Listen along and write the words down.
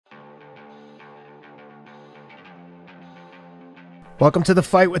Welcome to The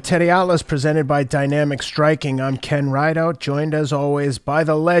Fight with Teddy Atlas, presented by Dynamic Striking. I'm Ken Rideout, joined as always by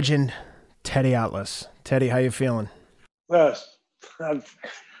the legend, Teddy Atlas. Teddy, how you feeling? Yes, I'm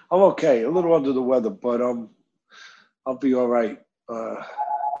okay. A little under the weather, but I'll be all right.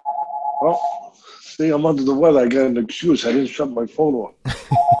 See, I'm under the weather. I got an excuse. I didn't shut my phone off.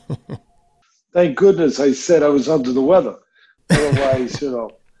 Thank goodness I said I was under the weather. Otherwise,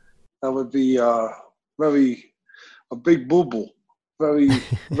 that would be a big boo-boo.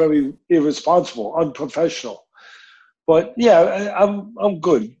 Very irresponsible, unprofessional. But yeah, I'm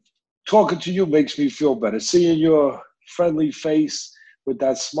good. Talking to you makes me feel better. Seeing your friendly face with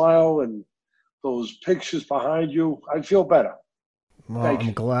that smile and those pictures behind you, I feel better. Well,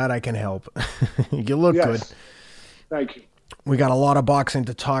 I'm glad I can help. You look good. Thank you. We got a lot of boxing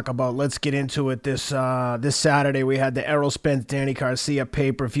to talk about. Let's get into it. This Saturday, we had the Errol, Spence, Danny Garcia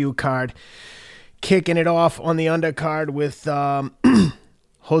pay-per-view card. Kicking it off on the undercard with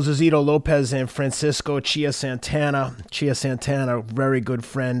Josesito Lopez and Francisco Chia Santana. Chia Santana, a very good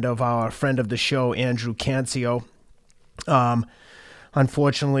friend of our friend of the show, Andrew Cancio.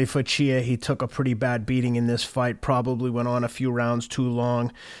 Unfortunately for Chia, he took a pretty bad beating in this fight. Probably went on a few rounds too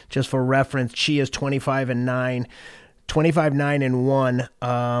long. Just for reference, Chia's 25-9.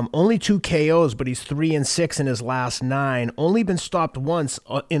 25-9-1, only 2 KOs, but he's 3-6 in his last 9. Only been stopped once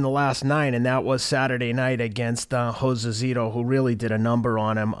in the last 9, and that was Saturday night against Josesito, who really did a number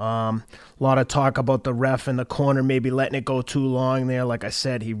on him. A lot of talk about the ref in the corner, maybe letting it go too long there. Like I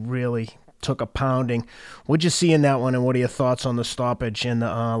said, he really took a pounding. What'd you see in that one, and what are your thoughts on the stoppage and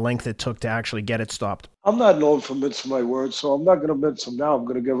the length it took to actually get it stopped? I'm not known for mincing my words, so I'm not going to mince them now. I'm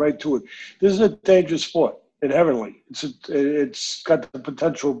going to get right to it. This is a dangerous sport. Inherently, it's got the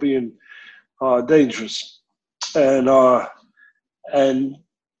potential of being dangerous and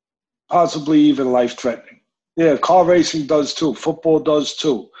possibly even life-threatening. Yeah, car racing does too. Football does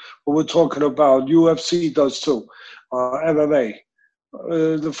too. What we're talking about, UFC does too. MMA.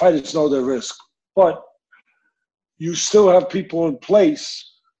 The fighters know their risk. But you still have people in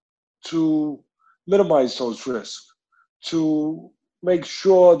place to minimize those risks, to make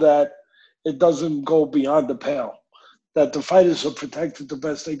sure that it doesn't go beyond the pale, that the fighters are protected the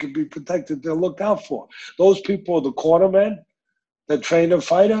best they can be protected. They're looked out for. Those people are the cornermen, the trainer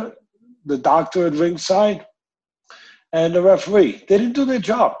fighter, the doctor at ringside, and the referee. They didn't do their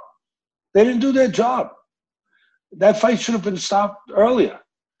job. That fight should have been stopped earlier.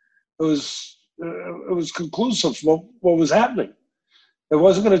 It was conclusive what was happening. It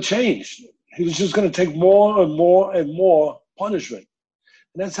wasn't going to change. He was just going to take more and more and more punishment.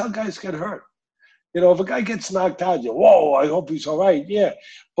 And that's how guys get hurt. If a guy gets knocked out, whoa, I hope he's all right. Yeah,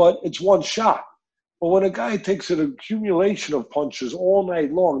 but it's one shot. But when a guy takes an accumulation of punches all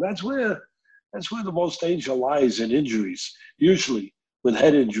night long, that's where the most danger lies in injuries, usually with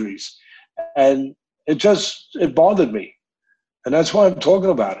head injuries. And it bothered me. And that's why I'm talking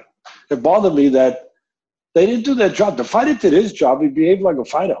about it. It bothered me that they didn't do their job. The fighter did his job. He behaved like a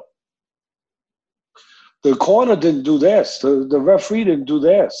fighter. The corner didn't do theirs. The referee didn't do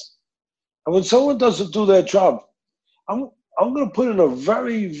theirs. And when someone doesn't do their job, I'm going to put in a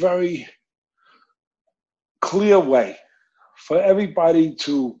very, very clear way for everybody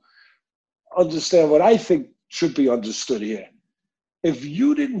to understand what I think should be understood here. If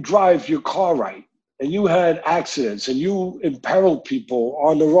you didn't drive your car right and you had accidents and you imperiled people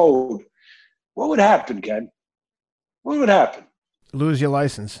on the road, what would happen, Ken? What would happen? Lose your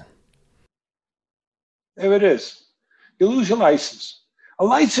license. There it is. You lose your license. A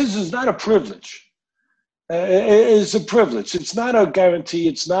license is not a privilege. It is a privilege. It's not a guarantee.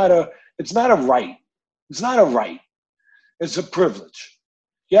 It's not a right. It's not a right. It's a privilege.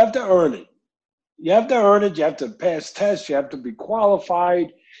 You have to earn it. You have to pass tests. You have to be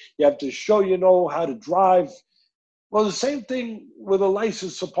qualified. You have to show you know how to drive. Well, the same thing with a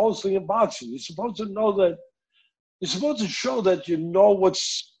license supposedly in boxing. You're supposed to show that you know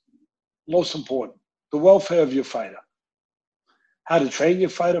what's most important. The welfare of your fighter. How to train your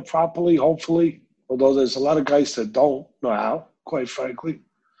fighter properly, hopefully, although there's a lot of guys that don't know how, quite frankly.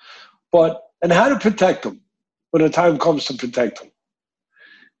 And how to protect them when the time comes to protect them.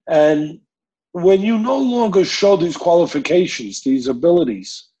 And when you no longer show these qualifications, these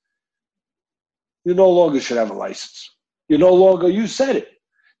abilities, you no longer should have a license. You said it.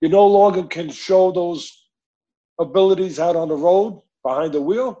 You no longer can show those abilities out on the road, behind the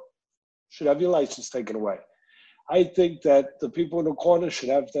wheel. Should have your license taken away. I think that the people in the corner should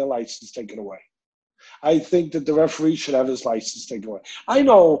have their license taken away. I think that the referee should have his license taken away. I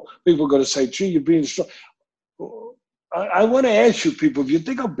know people are going to say, gee, you're being strong. I want to ask you people, if you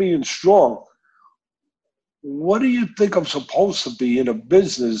think I'm being strong, what do you think I'm supposed to be in a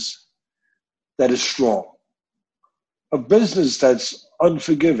business that is strong? A business that's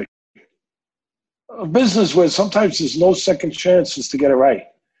unforgiving? A business where sometimes there's no second chances to get it right,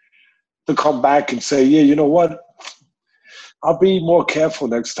 to come back and say, yeah, you know what? I'll be more careful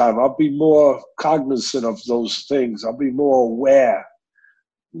next time. I'll be more cognizant of those things. I'll be more aware.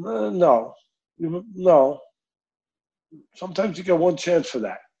 No, no. Sometimes you get one chance for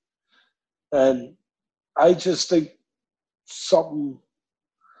that. And I just think something,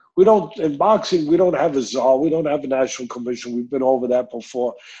 we don't, in boxing, we don't have a czar. We don't have a national commission. We've been over that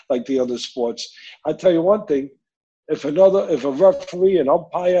before, like the other sports. I tell you one thing, if a referee, an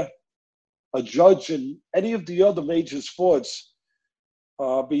umpire, a judge in any of the other major sports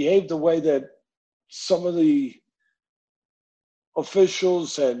behave the way that some of the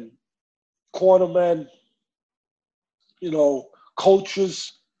officials and cornermen,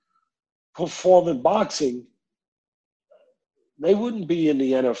 coaches perform in boxing, they wouldn't be in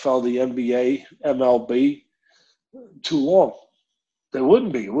the NFL, the NBA, MLB too long. They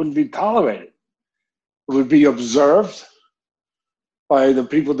wouldn't be. It wouldn't be tolerated. It would be observed by the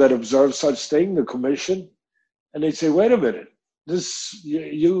people that observe such thing, the commission, and they say, wait a minute,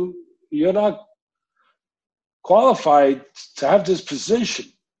 you're not qualified to have this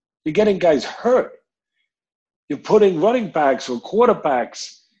position. You're getting guys hurt. You're putting running backs or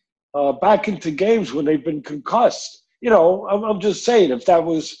quarterbacks back into games when they've been concussed. I'm just saying, if that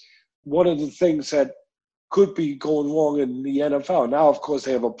was one of the things that could be going wrong in the NFL. Now, of course,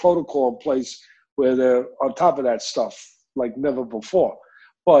 they have a protocol in place where they're on top of that stuff like never before.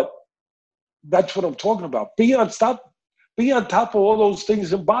 But that's what I'm talking about. Be on top of all those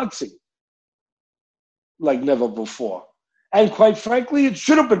things in boxing like never before. And quite frankly, it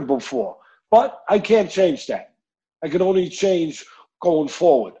should have been before. But I can't change that. I can only change going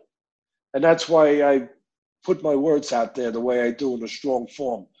forward. And that's why I put my words out there the way I do in a strong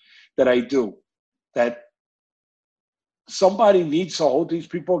form that I do. That somebody needs to hold these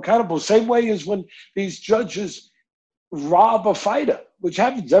people accountable. Same way as when these judges rob a fighter, which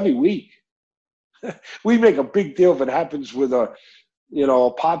happens every week. We make a big deal if it happens with a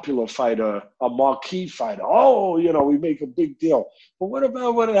popular fighter, a marquee fighter. Oh, we make a big deal. But what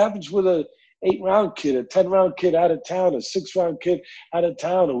about when it happens with a 8-round kid, a 10-round kid out of town, a 6-round kid out of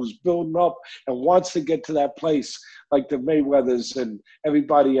town who's building up and wants to get to that place like the Mayweathers and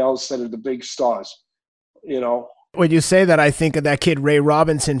everybody else that are the big stars, When you say that, I think of that kid Ray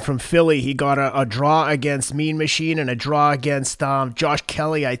Robinson from Philly. He got a draw against Mean Machine and a draw against Josh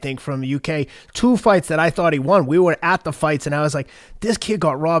Kelly, I think, from UK. 2 fights that I thought he won. We were at the fights, and I was like, this kid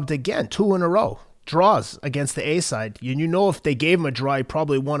got robbed again, 2 in a row. Draws against the A side. And if they gave him a draw, he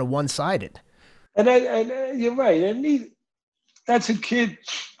probably won a one-sided. And you're right. And that's a kid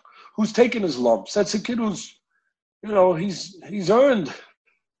who's taken his lumps. That's a kid who's, he's earned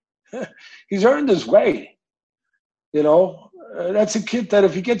his way. That's a kid that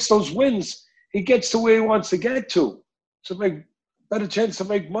if he gets those wins, he gets to where he wants to get to make better chance to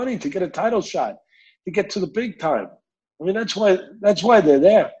make money, to get a title shot, to get to the big time. I mean, that's why they're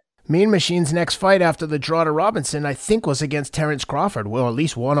there. Mean Machine's next fight after the draw to Robinson, I think, was against Terrence Crawford. Well, at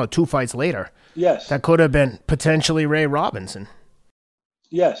least 1 or 2 fights later. Yes. That could have been potentially Ray Robinson.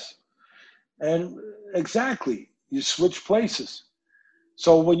 Yes. And exactly. You switch places.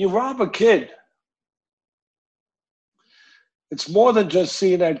 So when you rob a kid, it's more than just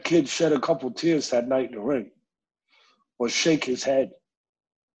seeing that kid shed a couple tears that night in the ring or shake his head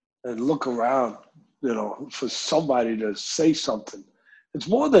and look around, for somebody to say something. It's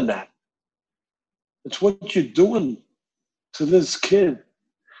more than that. It's what you're doing to this kid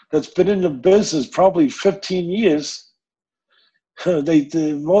that's been in the business probably 15 years.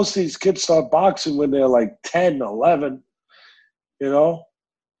 Most of these kids start boxing when they're like 10, 11, and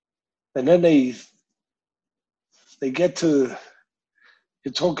then they get to,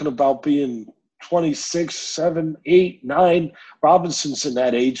 you're talking about being 26, 7, 8, 9. Robinson's in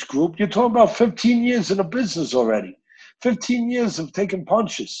that age group. You're talking about 15 years in the business already. 15 years of taking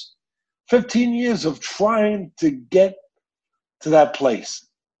punches. 15 years of trying to get to that place.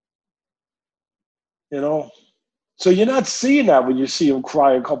 So you're not seeing that when you see him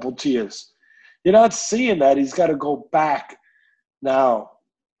cry a couple tears. You're not seeing that he's got to go back now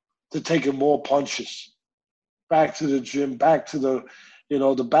to taking more punches. Back to the gym, back to the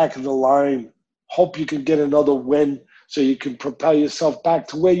back of the line. Hope you can get another win so you can propel yourself back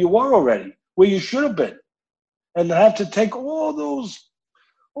to where you were already, where you should have been. And have to take all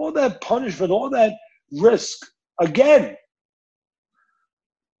that punishment, all that risk again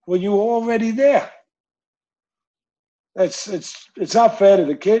when you were already there. It's not fair to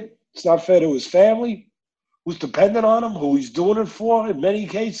the kid. It's not fair to his family. who's dependent on him, who he's doing it for in many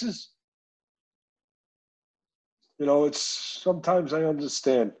cases. You know, it's sometimes I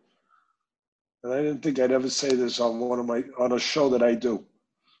understand. And I didn't think I'd ever say this on a show that I do.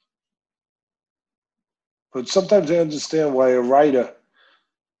 But sometimes I understand why a writer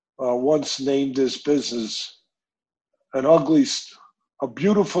once named this business a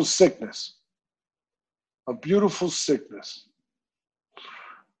beautiful sickness. A beautiful sickness.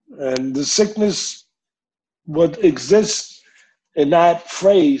 And the sickness, what exists in that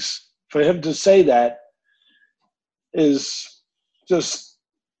phrase, for him to say that, is just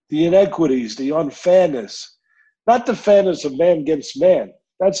the inequities, the unfairness. Not the fairness of man against man.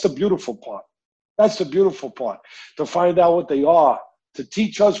 That's the beautiful part. That's the beautiful part. To find out what they are, to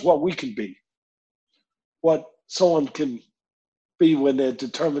teach us what we can be. What someone can be when they're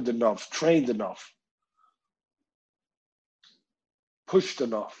determined enough, trained enough, pushed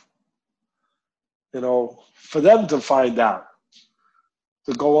enough. You know, for them to find out,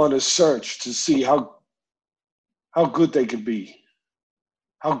 to go on a search to see how good they can be,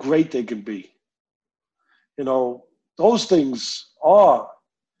 how great they can be. You know, those things are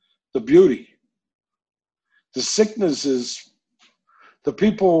the beauty. The sickness is the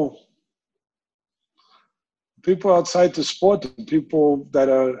people outside the sport, the people that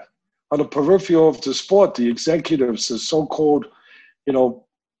are on the periphery of the sport, the executives, the so-called, you know,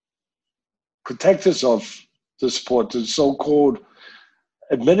 protectors of the sport, the so-called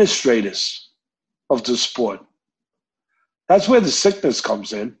administrators of the sport. That's where the sickness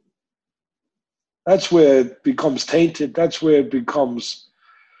comes in. That's where it becomes tainted. That's where it becomes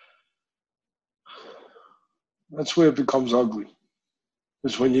ugly.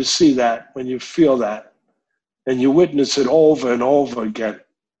 Is when you see that, when you feel that, and you witness it over and over again.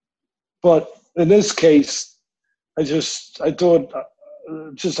 But in this case, I thought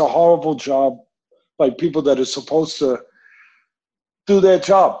just a horrible job by people that are supposed to do their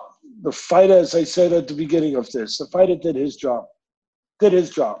job. The fighter, as I said at the beginning of this, the fighter did his job.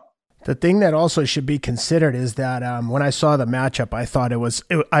 The thing that also should be considered is that when I saw the matchup, I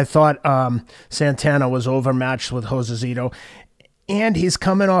thought Santana was overmatched with Josecito, and he's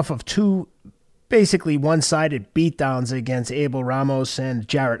coming off of two basically one-sided beatdowns against Abel Ramos and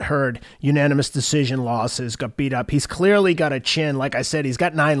Jarrett Hurd, unanimous decision losses, got beat up. He's clearly got a chin. Like I said, he's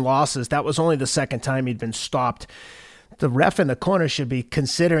got 9 losses. That was only the second time he'd been stopped. The ref in the corner should be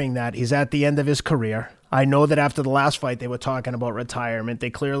considering that he's at the end of his career. I know that after the last fight, they were talking about retirement. They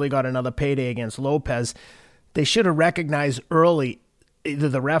clearly got another payday against Lopez. They should have recognized early, either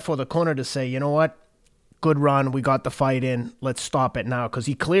the ref or the corner, to say, you know what? Good run. We got the fight in. Let's stop it now. Because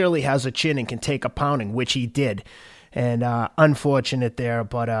he clearly has a chin and can take a pounding, which he did. And unfortunate there.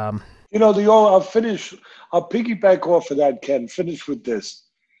 But, you know, I'll piggyback off of that, Ken. Finish with this.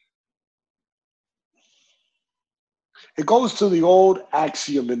 It goes to the old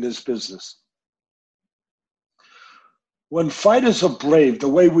axiom in this business. When fighters are brave, the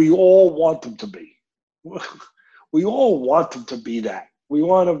way we all want them to be, we all want them to be that. We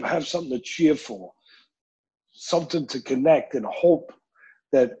want to have something to cheer for, something to connect and hope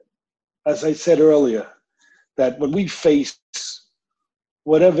that, as I said earlier, that when we face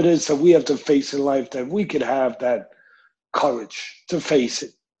whatever it is that we have to face in life, that we can have that courage to face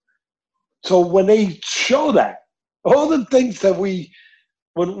it. So when they show that, all the things that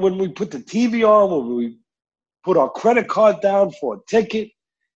when we put the TV on, when we put our credit card down for a ticket,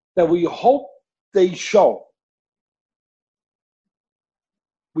 that we hope they show.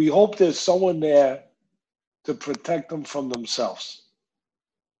 We hope there's someone there to protect them from themselves.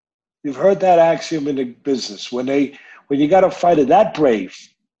 You've heard that axiom in the business. When you got a fighter that brave,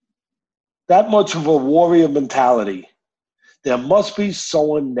 that much of a warrior mentality, there must be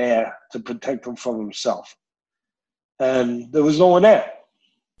someone there to protect them from himself. And there was no one there.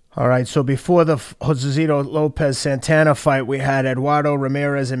 All right, so before the Josecito Lopez-Santana fight, we had Eduardo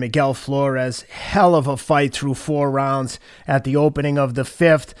Ramirez and Miguel Flores. Hell of a fight through 4 rounds. At the opening of the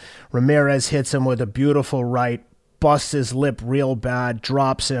 5th, Ramirez hits him with a beautiful right, busts his lip real bad,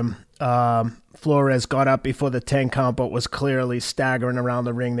 drops him. Flores got up before the 10 count, but was clearly staggering around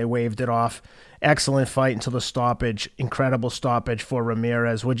the ring. They waved it off. Excellent fight until the stoppage. Incredible stoppage for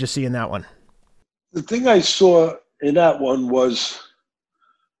Ramirez. What'd you see in that one? The thing I saw in that one was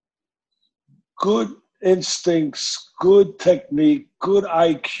good instincts, good technique, good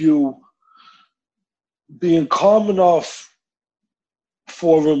IQ, being calm enough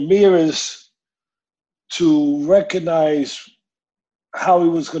for Ramirez to recognize how he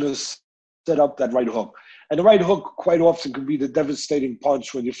was going to set up that right hook. And the right hook quite often can be the devastating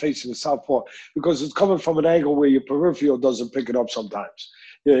punch when you're facing a southpaw because it's coming from an angle where your peripheral doesn't pick it up sometimes.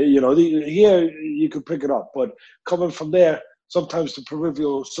 Here you could pick it up, but coming from there, sometimes the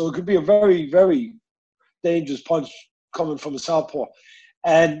peripheral, so it could be a very, very dangerous punch coming from the southpaw.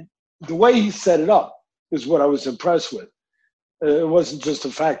 And the way he set it up is what I was impressed with. It wasn't just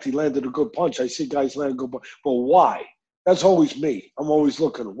the fact he landed a good punch. I see guys land a good punch, but why? That's always me. I'm always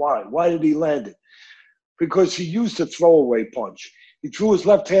looking, why? Why did he land it? Because he used a throwaway punch. He threw his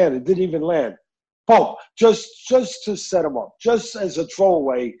left hand and didn't even land. Boom, just to set him up, just as a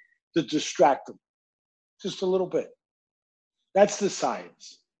throwaway to distract him, just a little bit. That's the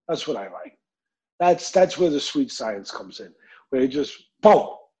science. That's what I like. That's where the sweet science comes in, where you just boom,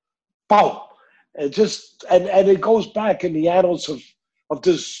 boom, and it goes back in the annals of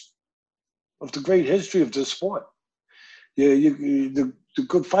the great history of this sport. The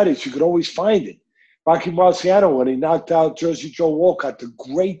good fighters, you could always find it. Rocky Marciano, when he knocked out Jersey Joe Walcott, the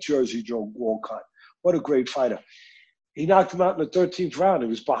great Jersey Joe Walcott, what a great fighter. He knocked him out in the 13th round. He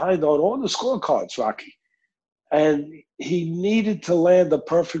was behind on all the scorecards, Rocky. And he needed to land the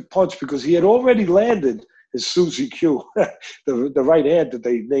perfect punch because he had already landed his Suzy Q, the right hand that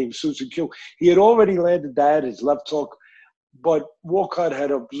they named Suzy Q. He had already landed that, his left hook, but Walcott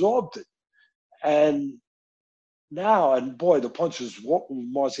had absorbed it. And now, and boy, the punches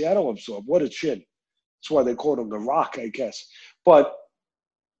Marciano absorbed. What a chin. That's why they called him the Rock, I guess. But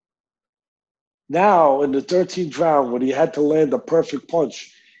now, in the 13th round, when he had to land a perfect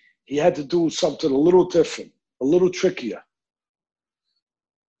punch, he had to do something a little different, a little trickier,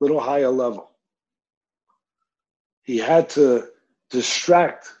 a little higher level. He had to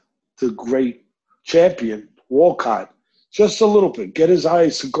distract the great champion, Walcott, just a little bit, get his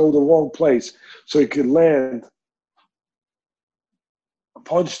eyes to go the wrong place so he could land a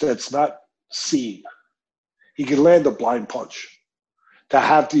punch that's not seen. He could land a blind punch to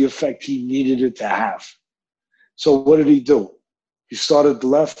have the effect he needed it to have. So what did he do? He started the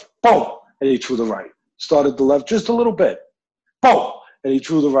left, boom, and he threw the right. Started the left just a little bit, boom, and he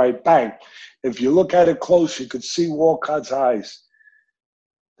threw the right, bang. If you look at it close, you could see Walcott's eyes.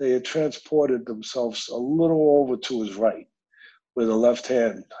 They had transported themselves a little over to his right, where the left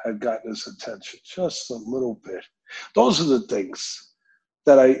hand had gotten his attention, just a little bit. Those are the things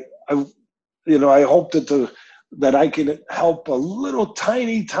that I hope that I can help a little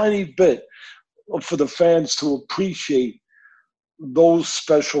tiny bit for the fans to appreciate those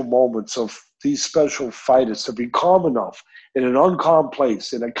special moments of these special fighters, to be calm enough in an uncalm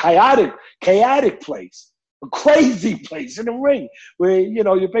place, in a chaotic place, a crazy place in a ring where,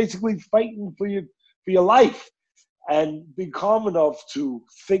 you're basically fighting for your life, and be calm enough to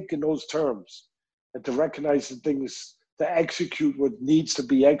think in those terms and to recognize the things, to execute what needs to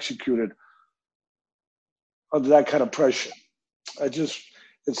be executed under that kind of pressure. It's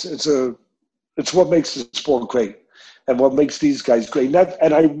what makes the sport great and what makes these guys great.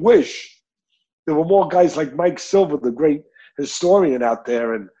 And I wish there were more guys like Mike Silver, the great historian out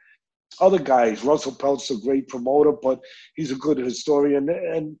there, and other guys. Russell Peltz, a great promoter, but he's a good historian.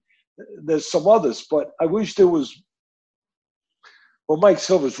 And there's some others, but I wish there was. Well, Mike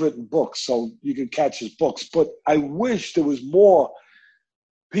Silver's written books, so you can catch his books. But I wish there was more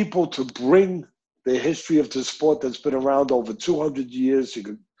people to bring the history of the sport that's been around over 200 years. You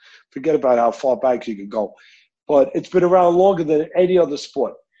can forget about how far back you can go. But it's been around longer than any other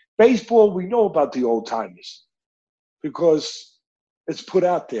sport. Baseball, we know about the old timers because it's put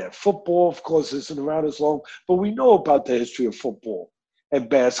out there. Football, of course, isn't around as long, but we know about the history of football and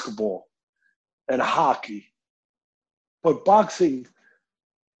basketball and hockey. But boxing,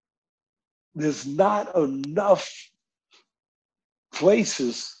 there's not enough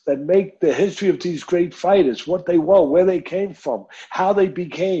places that make the history of these great fighters, what they were, where they came from, how they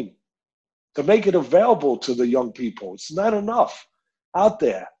became, to make it available to the young people. It's not enough out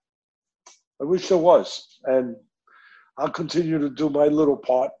there. I wish there was. And I'll continue to do my little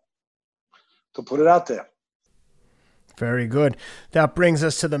part to put it out there. Very good. That brings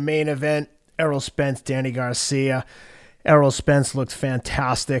us to the main event. Errol Spence, Danny Garcia. Errol Spence looked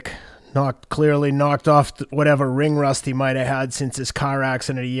fantastic. Clearly knocked off whatever ring rust he might have had since his car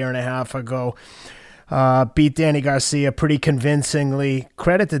accident a year and a half ago. Beat Danny Garcia pretty convincingly.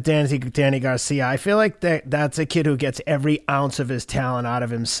 Credit to Danny Garcia. I feel like that's a kid who gets every ounce of his talent out of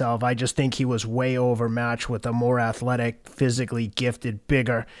himself. I just think he was way overmatched with a more athletic, physically gifted,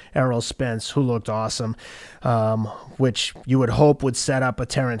 bigger Errol Spence, who looked awesome, which you would hope would set up a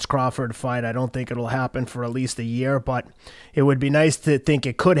Terrence Crawford fight. I don't think it'll happen for at least a year, but it would be nice to think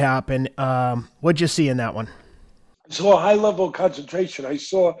it could happen. What'd you see in that one? I saw a high level of concentration. I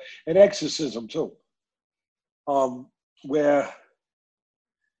saw an exorcism too. Where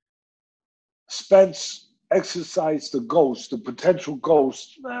Spence exercise the ghost, the potential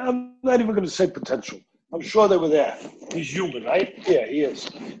ghost. I'm not even going to say potential. I'm sure they were there. He's human, right? Yeah, he is.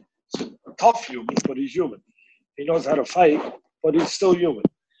 He's a tough human, but he's human. He knows how to fight, but he's still human.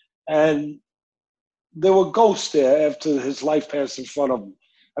 And there were ghosts there after his life passed in front of him.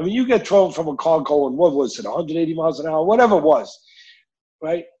 I mean, you get thrown from a car going, what was it, 180 miles an hour, whatever it was,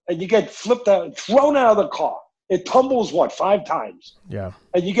 right? And you get flipped out, thrown out of the car. It tumbles, 5 times? Yeah.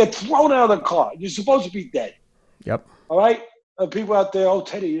 And you get thrown out of the car. You're supposed to be dead. Yep. All right? And people out there, oh,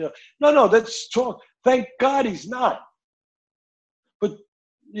 Teddy, no, that's true. Thank God he's not. But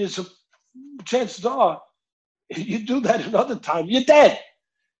chances are, you do that another time, you're dead.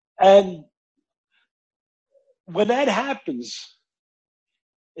 And when that happens,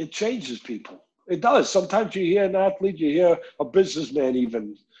 it changes people. It does. Sometimes you hear an athlete, you hear a businessman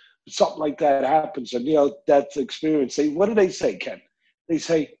even, something like that happens, and that experience. What do they say, Ken? They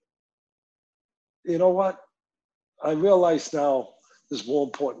say, you know what? I realize now there's more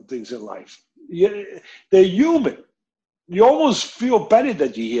important things in life. They're human. You almost feel better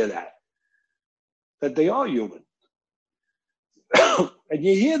that you hear that they are human. And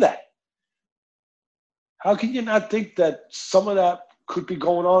you hear that. How can you not think that some of that could be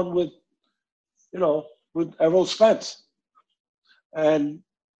going on with Errol Spence? And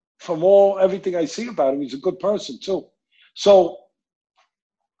from everything I see about him, he's a good person too. So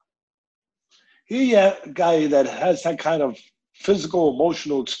he's a guy that has that kind of physical,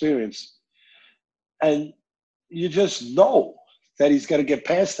 emotional experience. And you just know that he's got to get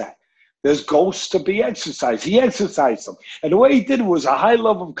past that. There's ghosts to be exercised. He exercised them. And the way he did it was a high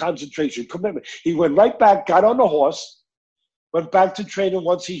level of concentration, commitment. He went right back, got on the horse, went back to training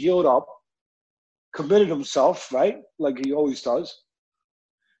once he healed up, committed himself, right? Like he always does.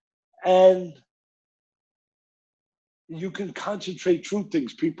 And you can concentrate through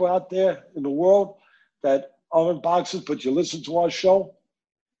things. People out there in the world that aren't boxers, but you listen to our show,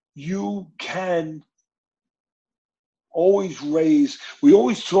 you can always we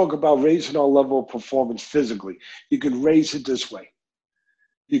always talk about raising our level of performance physically. You can raise it this way.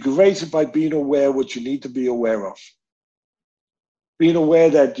 You can raise it by being aware of what you need to be aware of. Being aware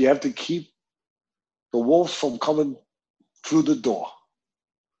that you have to keep the wolves from coming through the door.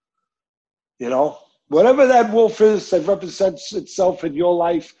 Whatever that wolf is that represents itself in your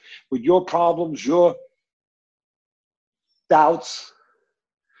life with your problems, your doubts,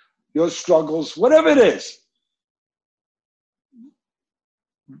 your struggles, whatever it is,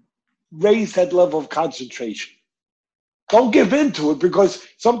 raise that level of concentration. Don't give in to it, because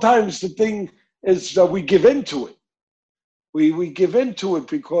sometimes the thing is that we give in to it. We give in to it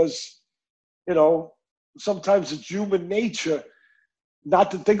because, sometimes it's human nature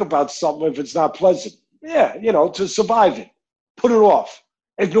not to think about something if it's not pleasant. Yeah, to survive it. Put it off.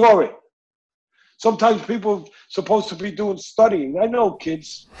 Ignore it. Sometimes people are supposed to be doing studying. I know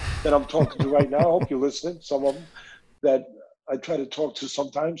kids that I'm talking to right now. I hope you're listening. Some of them that I try to talk to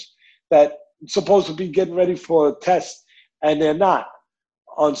sometimes that supposed to be getting ready for a test and they're not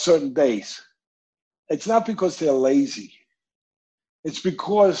on certain days. It's not because they're lazy. It's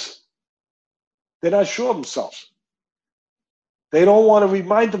because they're not sure of themselves. They don't want to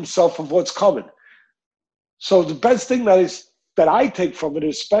remind themselves of what's coming. So the best thing that I take from it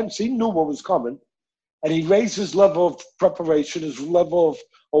is Spence, he knew what was coming, and he raised his level of preparation, his level of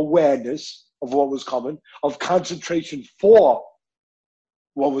awareness of what was coming, of concentration for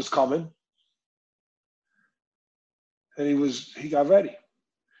what was coming. And he got ready.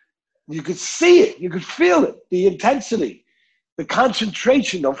 You could see it. You could feel it, the intensity, the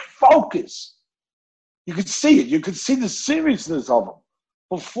concentration, the focus. You could see it. You could see the seriousness of him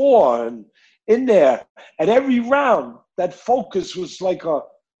before and in there. At every round, that focus was like a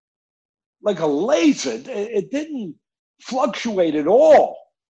laser. It didn't fluctuate at all.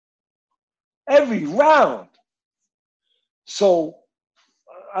 Every round. So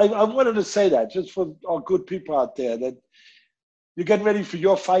I wanted to say that just for our good people out there, that you're getting ready for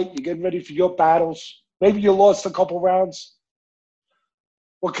your fight. You're getting ready for your battles. Maybe you lost a couple rounds.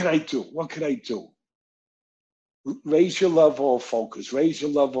 What can I do? What can I do? Raise your level of focus. Raise your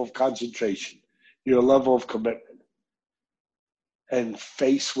level of concentration. Your level of commitment. And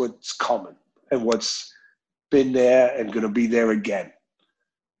face what's coming and what's been there and going to be there again.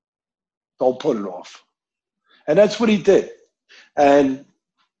 Don't put it off. And that's what he did. And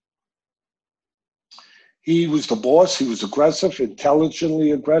he was the boss. He was aggressive,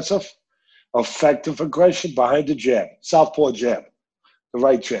 intelligently aggressive, effective aggression behind the jab, southpaw jab, the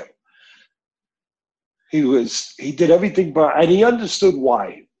right jab. He did everything, and he understood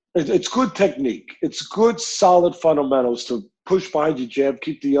why. It's good technique. It's good, solid fundamentals to push behind your jab,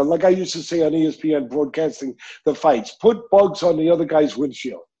 keep the, like I used to say on ESPN broadcasting the fights, put bugs on the other guy's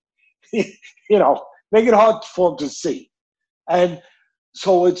windshield. Make it hard for him to see. And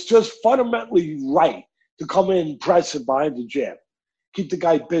so it's just fundamentally right to come in, press it behind the jab. Keep the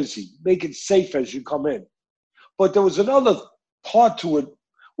guy busy. Make it safe as you come in. But there was another part to it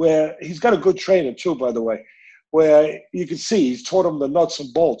where he's got a good trainer too, by the way, where you can see he's taught him the nuts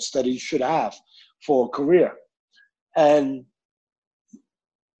and bolts that he should have for a career. And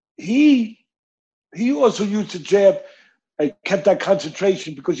he also used the jab and kept that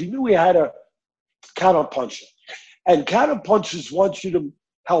concentration because he knew he had a counter puncher. And counter punchers want you to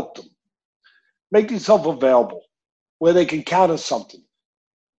help them. Make yourself available where they can counter something.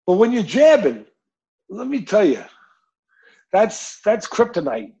 But when you're jabbing, let me tell you, that's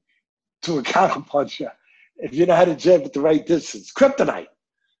kryptonite to a counter puncher. If you know how to jab at the right distance, kryptonite.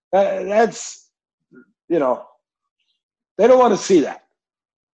 That's, they don't want to see that.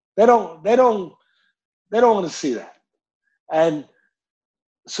 They don't want to see that. And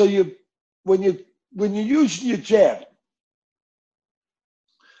so when you're using your jab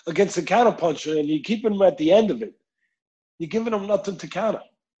against the counter puncher and you're keeping them at the end of it, you're giving them nothing to counter.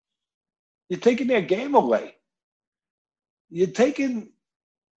 You're taking their game away. You're taking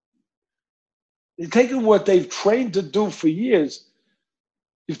what they've trained to do for years.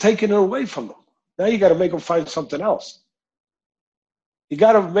 You've taken it away from them. Now you got to make them find something else. You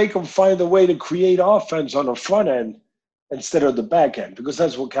got to make them find a way to create offense on the front end instead of the back end, because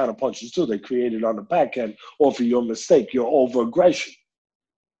that's what counter punches do. They create it on the back end, or for your mistake, your over-aggression,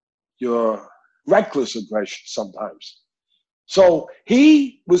 your reckless aggression sometimes. So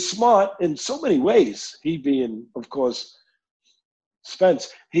he was smart in so many ways, he being, of course,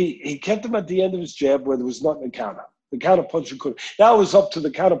 Spence. He kept him at the end of his jab where there was nothing to counter. The counter puncher could. Now it was up to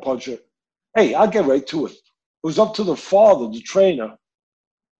the counter puncher. Hey, I'll get right to it. It was up to the father, the trainer,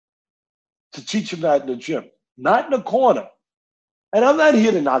 to teach him that in the gym, not in the corner. And I'm not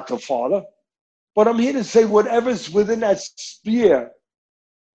here to knock the father, but I'm here to say whatever's within that sphere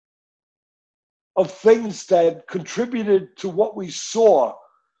of things that contributed to what we saw,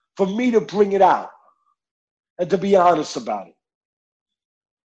 for me to bring it out and to be honest about it.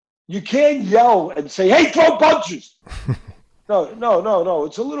 You can't yell and say, hey, throw punches. No.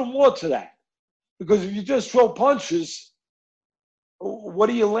 It's a little more to that. Because if you just throw punches, what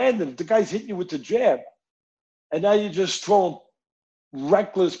are you landing? If the guy's hitting you with the jab, and now you're just throwing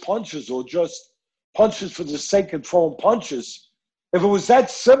reckless punches or just punches for the sake of throwing punches. If it was that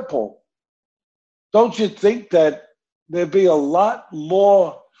simple, don't you think that there'd be a lot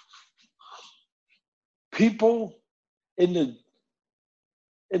more people in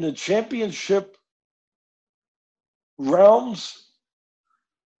the championship realms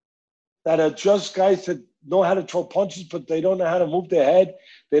that are just guys that know how to throw punches, but they don't know how to move their head.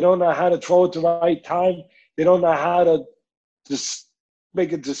 They don't know how to throw at the right time. They don't know how to just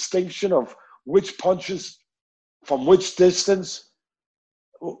make a distinction of which punches from which distance.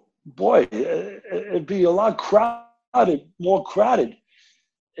 Boy, it'd be a lot more crowded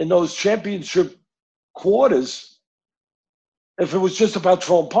in those championship quarters if it was just about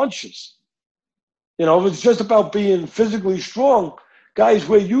throwing punches. If it's just about being physically strong, guys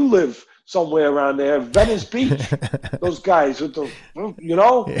where you live, somewhere around there, Venice Beach, those guys with the,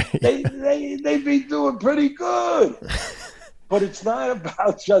 they'd be doing pretty good. But it's not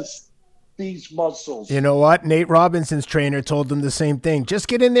about just these muscles. You know what? Nate Robinson's trainer told him the same thing. Just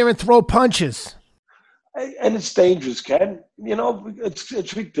get in there and throw punches. And it's dangerous, Ken.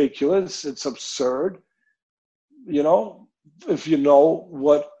 It's ridiculous. It's absurd. If you know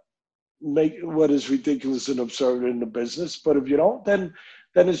what is ridiculous and absurd in the business. But if you don't, then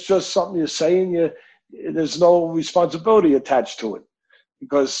it's just something you're saying. There's no responsibility attached to it,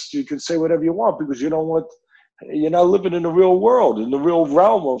 because you can say whatever you want, because you're not living in the real world, in the real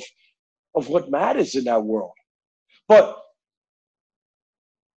realm of what matters in that world. But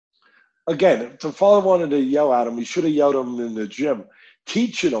again, if the father wanted to yell at him, he should have yelled at him in the gym,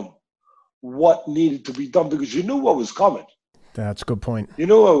 teaching him what needed to be done, because you knew what was coming. That's a good point.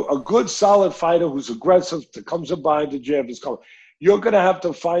 A good, solid fighter who's aggressive, that comes in behind the jab is coming. You're going to have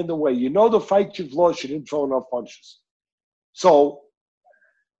to find a way. The fight you've lost, you didn't throw enough punches. So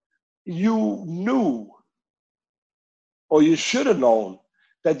you knew, or you should have known,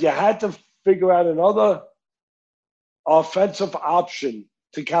 that you had to figure out another offensive option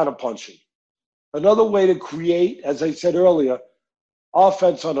to counterpunching. Another way to create, as I said earlier,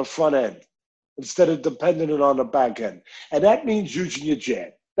 offense on the front end instead of depending on the back end. And that means using your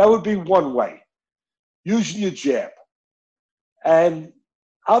jab. That would be one way. Using your jab. And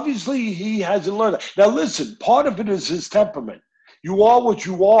Obviously, he hasn't learned that. Now, listen, part of it is his temperament. You are what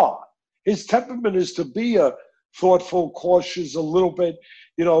you are. His temperament is to be a thoughtful, cautious, a little bit,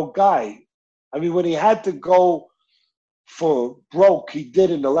 guy. I mean, when he had to go for broke, he did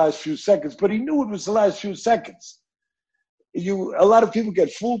in the last few seconds, but he knew it was the last few seconds. A lot of people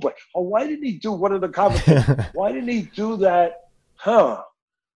get fooled by, why didn't he do one of the commentators? Why didn't he do that?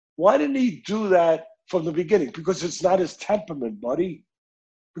 Why didn't he do that from the beginning? Because it's not his temperament, buddy.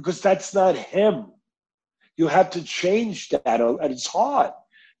 Because that's not him. You have to change that, and it's hard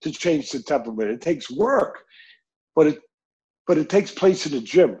to change the temperament. It takes work, but it takes place in the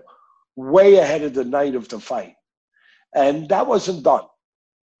gym, way ahead of the night of the fight, and that wasn't done.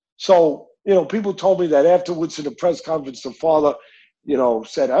 So people told me that afterwards in the press conference, the father,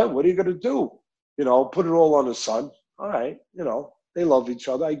 said, "What are you going to do? Put it all on his son. All right, they love each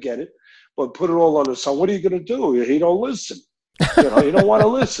other. I get it, but put it all on his son. What are you going to do? He don't listen." You don't want to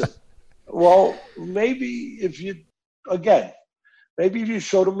listen. Well, maybe if you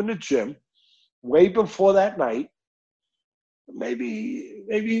showed him in the gym way before that night, maybe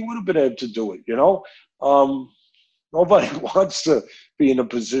he would have been able to do it, Nobody wants to be in a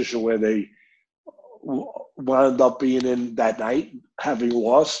position where they wound up being in that night, having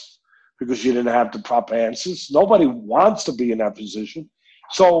lost because you didn't have the proper answers. Nobody wants to be in that position.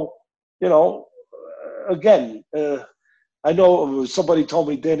 So, I know somebody told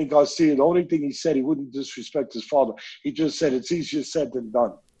me Danny Garcia, the only thing he said, he wouldn't disrespect his father. He just said it's easier said than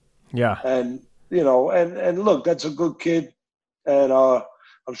done. Yeah. And, and look, that's a good kid. And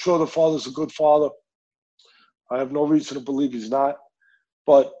I'm sure the father's a good father. I have no reason to believe he's not.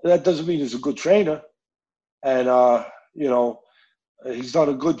 But that doesn't mean he's a good trainer. And, he's done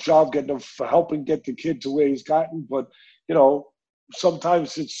a good job helping get the kid to where he's gotten. But,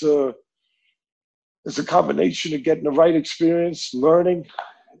 sometimes it's a combination of getting the right experience, learning.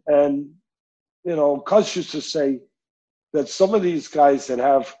 And, Cus used to say that some of these guys that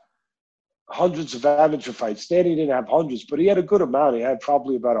have hundreds of amateur fights, Danny didn't have hundreds, but he had a good amount. He had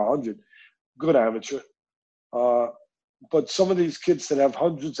probably about 100 good amateur. But some of these kids that have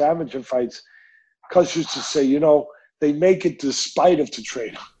hundreds of amateur fights, Cus used to say, they make it despite of the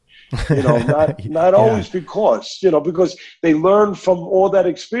trainer. Not always because they learn from all that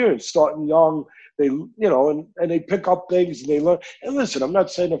experience, starting young. They, and they pick up things and they learn. And listen, I'm not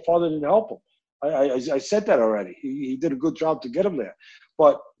saying the father didn't help him. I said that already. He did a good job to get him there.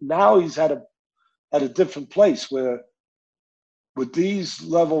 But now he's at a different place where with these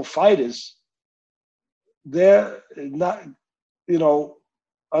level fighters, they're not, I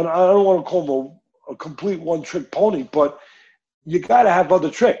don't want to call them a complete one-trick pony, but you got to have other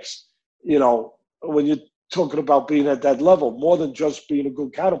tricks, when you're talking about being at that level, more than just being a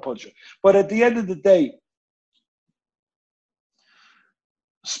good counterpuncher. But at the end of the day,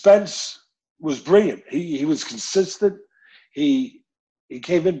 Spence was brilliant. He was consistent. He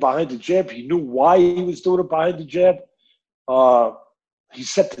came in behind the jab. He knew why he was doing it behind the jab. He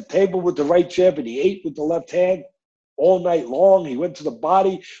set the table with the right jab, and he ate with the left hand all night long. He went to the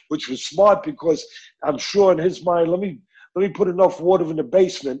body, which was smart because I'm sure in his mind, let me put enough water in the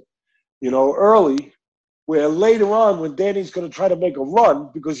basement, early, where later on when Danny's going to try to make a run,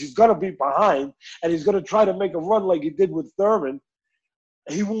 because he's going to be behind, and he's going to try to make a run like he did with Thurman,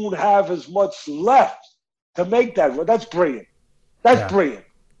 he won't have as much left to make that run. That's brilliant. That's brilliant.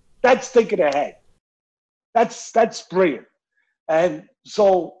 That's thinking ahead. That's brilliant. And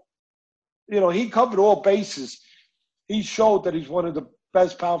so, he covered all bases. He showed that he's one of the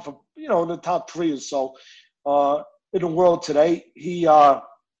best pound for, in the top 3 or so in the world today. The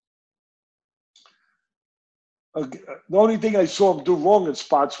only thing I saw him do wrong in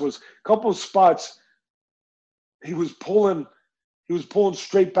spots was a couple of spots he was pulling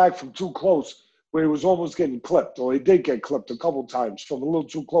straight back from too close, where he was almost getting clipped, or he did get clipped a couple times from a little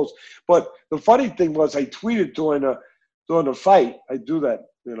too close. But the funny thing was, I tweeted during the fight. I do that,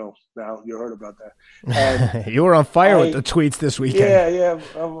 now you heard about that. And you were on fire with the tweets this weekend. Yeah.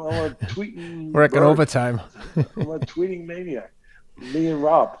 I'm a tweeting working overtime. I'm a tweeting maniac. Me and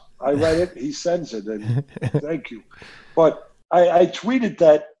Rob. I write it, he sends it, and thank you. But I tweeted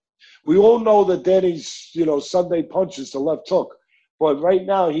that we all know that Danny's, Sunday punch is the left hook. But right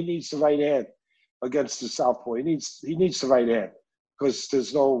now he needs the right hand against the southpaw. He needs the right hand because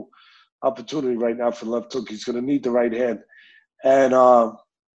there's no opportunity right now for left hook. He's going to need the right hand. And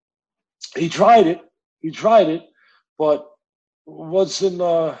he tried it, but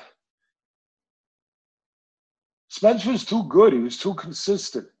wasn't Spence was too good. He was too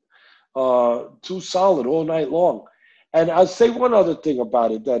consistent, too solid all night long. And I'll say one other thing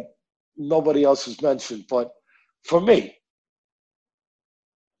about it that nobody else has mentioned, but for me,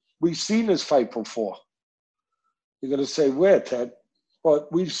 we've seen this fight before. You're going to say, where, Ted?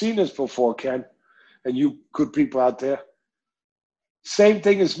 But we've seen this before, Ken, and you good people out there. Same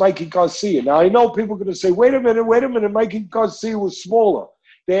thing as Mikey Garcia. Now, I know people are going to say, wait a minute, Mikey Garcia was smaller.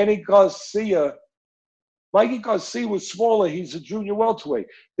 Mikey Garcia was smaller. He's a junior welterweight.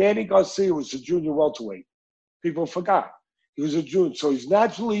 Danny Garcia was a junior welterweight. People forgot. He was a junior, so he's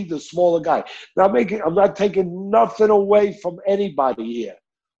naturally the smaller guy. Now, I'm not taking nothing away from anybody here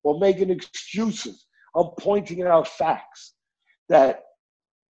or making excuses. I'm pointing out facts.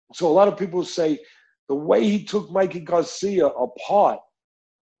 So a lot of people say the way he took Mikey Garcia apart,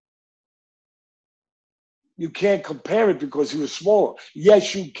 you can't compare it because he was smaller.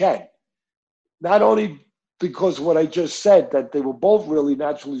 Yes, you can. Not only because of what I just said, that they were both really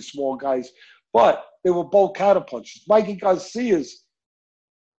naturally small guys, but they were both counterpunchers. Mikey Garcia's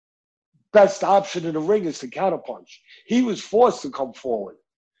best option in the ring is to counterpunch. He was forced to come forward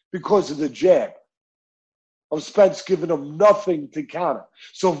because of the jab of Spence giving him nothing to counter.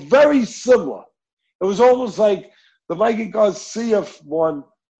 So very similar. It was almost like the Mikey Garcia one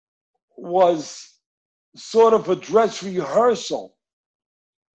was sort of a dress rehearsal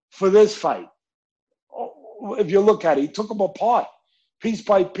for this fight. If you look at it, he took them apart, piece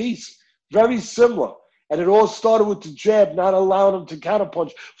by piece, very similar. And it all started with the jab, not allowing him to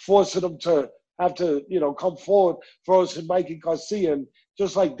counterpunch, forcing him to have to, come forward, forcing Mikey Garcia. And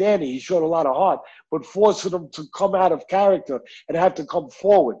just like Danny, he showed a lot of heart, but forcing him to come out of character and have to come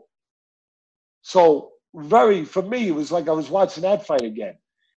forward. So for me, it was like I was watching that fight again.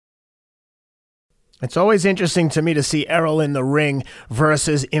 It's always interesting to me to see Errol in the ring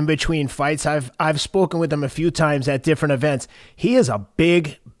versus in between fights. I've spoken with him a few times at different events. He is a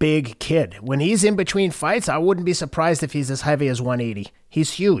big kid. When he's in between fights, I wouldn't be surprised if he's as heavy as 180.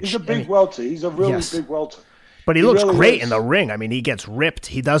 He's huge. He's a big welter. He's a really big welter. But he looks really great in the ring. I mean, he gets ripped.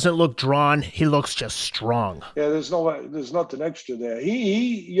 He doesn't look drawn. He looks just strong. Yeah, there's nothing extra there.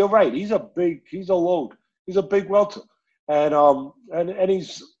 You're right. He's a load. He's a big welter. And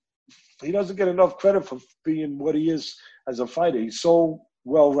he doesn't get enough credit for being what he is as a fighter. He's so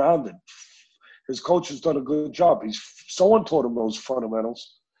well-rounded. His coach has done a good job. Someone taught him those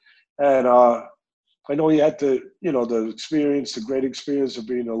fundamentals. And I know he had the great experience of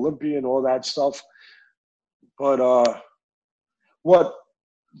being an Olympian, all that stuff. But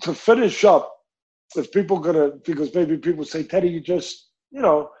to finish up, if people because maybe people say, Teddy,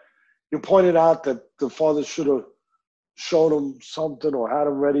 you pointed out that the father should have showed him something or had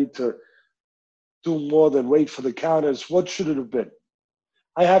him ready to do more than wait for the counters. What should it have been?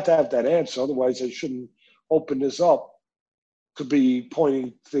 I have to have that answer. Otherwise, I shouldn't open this up to be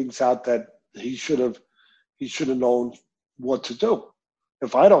pointing things out that he should have known what to do.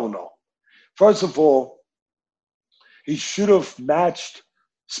 If I don't know, first of all, he should have matched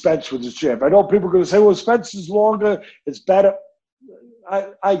Spence with his jab. I know people are going to say, well, Spence is longer, it's better.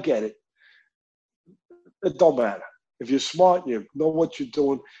 I get it. It don't matter. If you're smart, you know what you're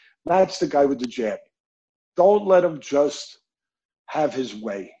doing, match the guy with the jab. Don't let him just have his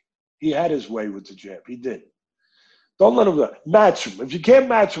way. He had his way with the jab. He did. Don't let him match him. If you can't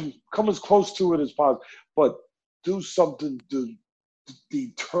match him, come as close to it as possible. But do something to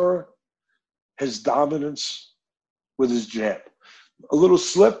deter his dominance with his jab. A little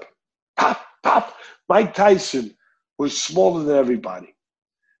slip, pop, pop. Mike Tyson was smaller than everybody.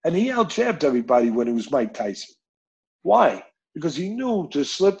 And he out-jabbed everybody when it was Mike Tyson. Why? Because he knew to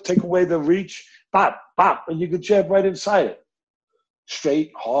slip, take away the reach, pop, pop, and you could jab right inside it.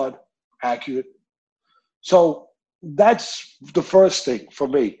 Straight, hard, accurate. So that's the first thing for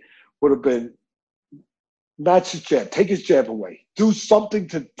me would have been match his jab, take his jab away. Do something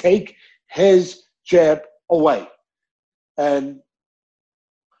to take his jab away. And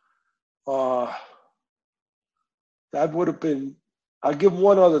that would have been, I'll give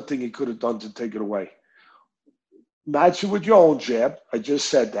one other thing he could have done to take it away. Match it with your own jab. I just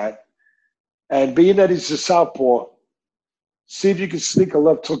said that. And being that he's a southpaw, see if you can sneak a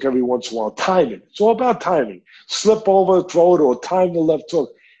left hook every once in a while. Timing. It's all about timing. Slip over, throw it, or time the left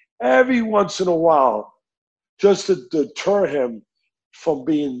hook. Every once in a while, just to deter him from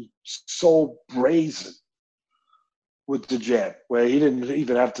being so brazen with the jab, where he didn't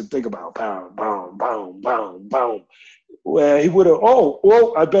even have to think about pound, pound, pound, pound, pound. Where he would have,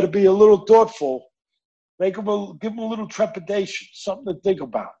 I better be a little thoughtful. Give him a little trepidation, something to think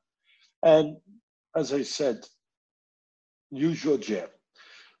about. And as I said, use your jab.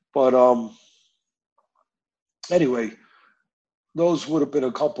 But anyway, those would have been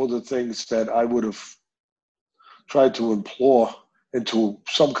a couple of the things that I would have tried to implore into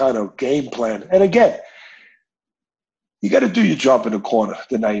some kind of game plan. And again, You got to do your job in the corner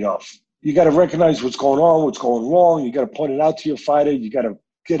the night of. You got to recognize what's going on, what's going wrong. You got to point it out to your fighter. You got to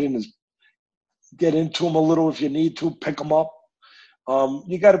get into him a little if you need to, pick him up.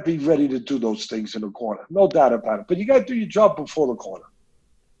 You got to be ready to do those things in the corner, no doubt about it. But you got to do your job before the corner.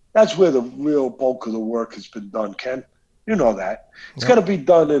 That's where the real bulk of the work has been done, Ken. You know that. It's got to be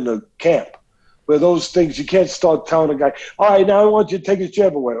done in the camp, where those things, you can't start telling a guy, all right, now I want you to take his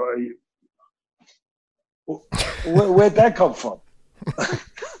jab away. Where'd that come from?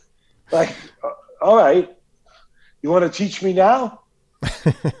 Like, all right, you want to teach me now?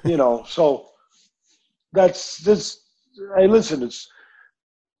 So that's this. Hey, listen, it's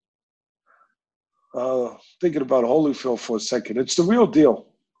thinking about Holyfield for a second. It's the real deal.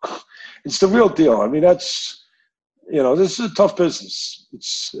 It's the real deal. I mean, that's, this is a tough business.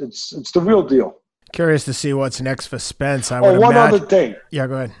 It's the real deal. Curious to see what's next for Spence. One other thing. Yeah,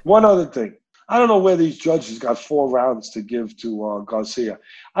 go ahead. One other thing. I don't know where these judges got 4 rounds to give to Garcia.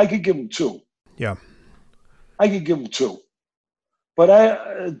 I could give him 2. Yeah. I could give him 2.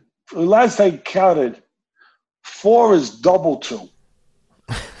 But last I counted, 4 is double 2.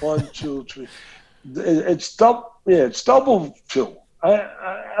 1, 2, 3. It's double. Yeah, it's double 2.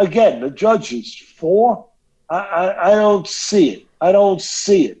 Again, the judges 4. I don't see it. I don't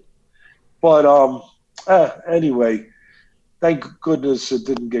see it. But anyway, thank goodness it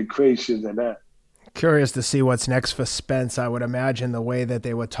didn't get crazier than that. Curious to see what's next for Spence. I would imagine the way that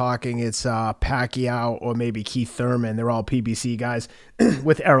they were talking, it's Pacquiao or maybe Keith Thurman. They're all PBC guys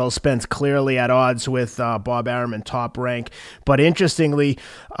with Errol Spence clearly at odds with Bob Arum, top rank. But interestingly,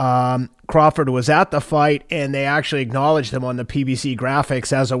 Crawford was at the fight, and they actually acknowledged him on the PBC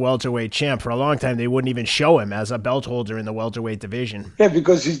graphics as a welterweight champ. For a long time, they wouldn't even show him as a belt holder in the welterweight division. Yeah,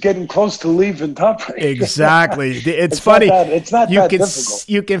 because he's getting close to leaving top rank. Exactly. It's funny. It's not that difficult.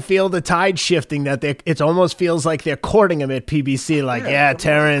 You can feel the tide shifting, that it almost feels like they're courting him at PBC. Like, yeah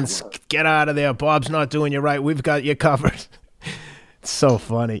Terrence, get out of there. Bob's not doing you right. We've got you covered. It's so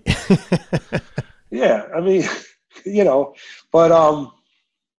funny. Yeah, I mean, but I'll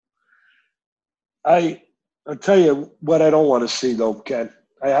tell you what I don't want to see, though, Ken.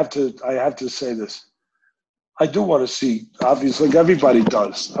 I have to say this. I do want to see, obviously, like everybody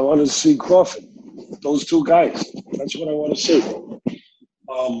does. I want to see Crawford, those 2 guys. That's what I want to see.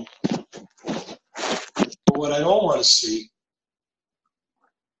 But what I don't want to see,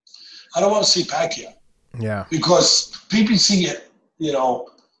 I don't want to see Pacquiao. Yeah. Because PBC,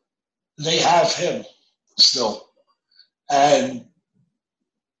 they have him still. And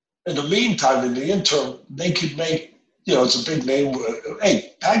in the meantime, in the interim, they could make, it's a big name.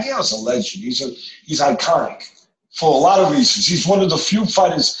 Hey, Pacquiao's a legend. He's iconic for a lot of reasons. He's one of the few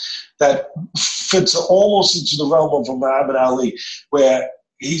fighters that fits almost into the realm of a Muhammad Ali, where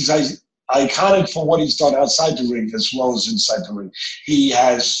he's iconic for what he's done outside the ring as well as inside the ring. He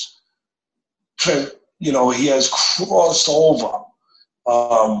has, he has crossed over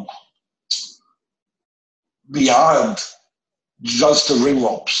beyond just the ring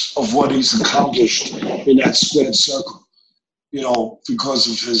ropes of what he's accomplished in that squared circle, because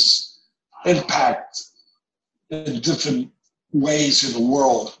of his impact in different ways in the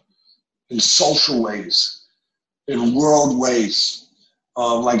world, in social ways, in world ways,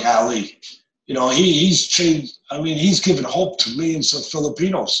 like Ali. He's changed. I mean, he's given hope to millions of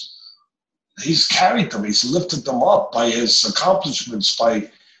Filipinos. He's carried them. He's lifted them up by his accomplishments,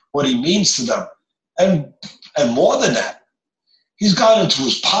 by what he means to them. And more than that, he's gone into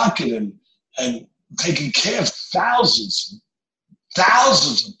his pocket and taken care of thousands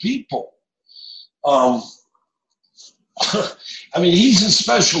of people. I mean, he's a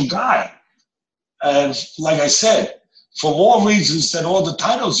special guy. And like I said, for more reasons than all the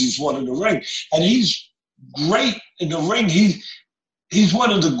titles he's won in the ring. And he's great in the ring. He's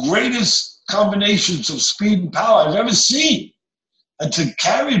one of the greatest combinations of speed and power I've ever seen. And to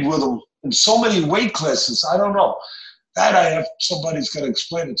carry it with him in so many weight classes, I don't know. That somebody's got to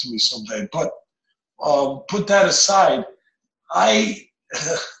explain it to me someday. But put that aside,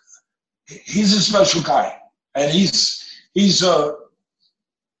 he's a special guy. And he's a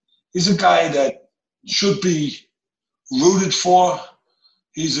guy that should be rooted for.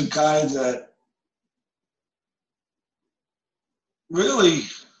 He's a guy that really,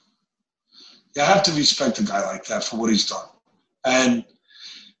 you have to respect a guy like that for what he's done. And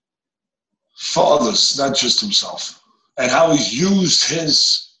for others, not just himself. And how he's used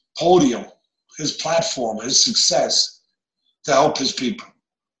his podium, his platform, his success to help his people.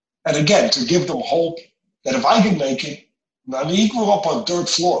 And again, to give them hope that if I can make it, I mean, he grew up on dirt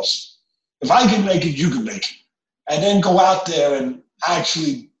floors. If I can make it, you can make it. And then go out there and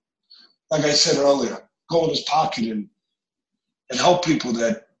actually, like I said earlier, go in his pocket and help people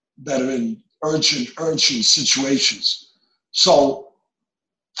that are in urgent situations. So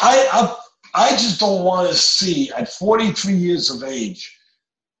I just don't want to see, at 43 years of age,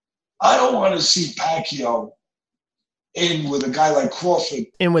 I don't want to see Pacquiao in with a guy like Crawford.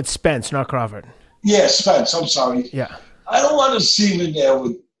 In with Spence, not Crawford. Yeah, Spence, I'm sorry. Yeah. I don't want to see him in there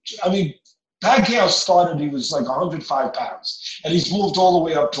with, I mean, Pacquiao started, he was like 105 pounds. And he's moved all the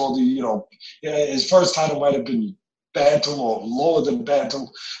way up to all the, his first title might have been Bantam or lower than Bantam,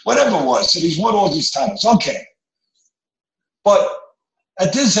 whatever it was. And he's won all these titles. Okay. But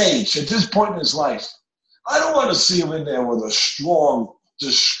at this age, at this point in his life, I don't want to see him in there with a strong,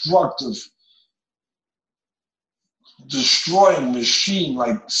 destructive, destroying machine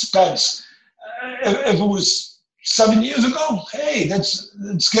like Spence. If it was 7 years ago, hey,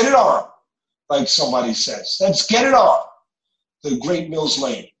 let's get it on, like somebody says. Let's get it on, the Great Mills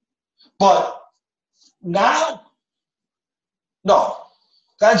Lane. But now, no,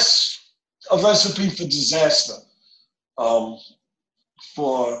 that's a recipe for disaster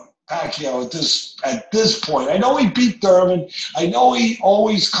for Pacquiao at this point. I know he beat Thurman. I know he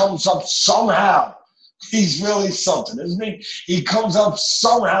always comes up somehow. He's really something, isn't he? He comes up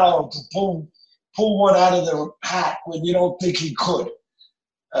somehow to pull one out of the hat when you don't think he could.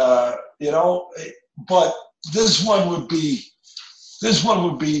 But this one would be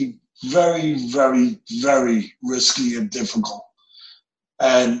very, very, very risky and difficult.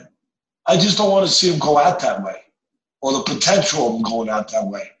 And I just don't want to see him go out that way, or the potential of him going out that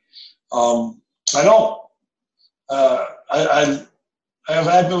way. I don't. I have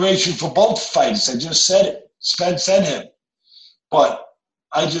admiration for both fighters. I just said it, Spence and him. But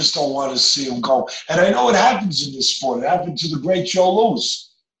I just don't want to see him go. And I know it happens in this sport. It happened to the great Joe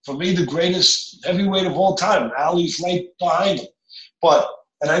Louis. For me, the greatest heavyweight of all time. Ali's right behind him.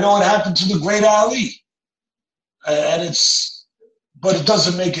 And I know it happened to the great Ali. But it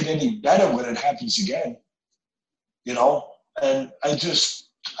doesn't make it any better when it happens again. And I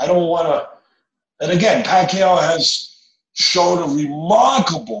don't want to. And again, Pacquiao has shown a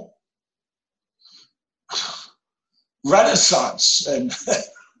remarkable renaissance and,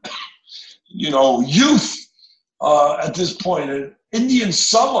 youth at this point, an Indian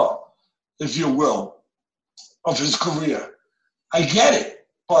summer, if you will, of his career. I get it,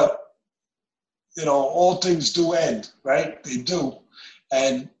 but, all things do end, right? They do.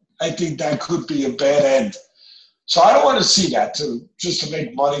 And I think that could be a bad end. So I don't want to see that just to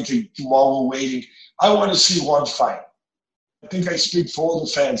make money while we're waiting. I want to see one fight. I think I speak for all the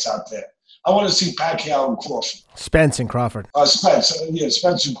fans out there. I want to see Pacquiao and Crawford. Spence and Crawford. Spence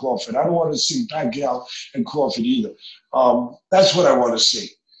and Crawford. I don't want to see Pacquiao and Crawford either. That's what I want to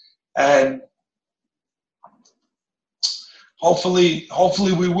see. And hopefully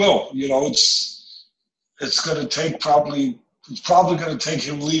we will. It's going to take it's probably going to take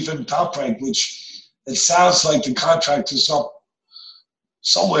him leaving Top Rank, which it sounds like the contract is up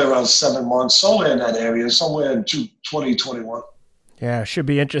somewhere around 7 months, somewhere in that area, somewhere in 2021. Yeah, should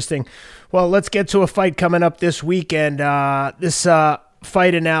be interesting. Well, let's get to a fight coming up this weekend. This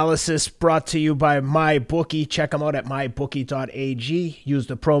fight analysis brought to you by MyBookie. Check them out at mybookie.ag. Use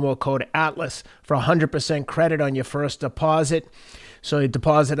the promo code ATLAS for 100% credit on your first deposit. So you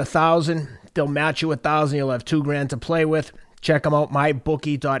deposit $1,000, they'll match you $1,000. You'll have $2,000 to play with. Check them out,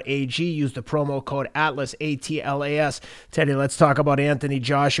 mybookie.ag. Use the promo code ATLAS, ATLAS. Teddy, let's talk about Anthony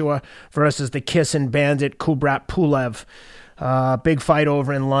Joshua versus the Kissing Bandit Kubrat Pulev. Big fight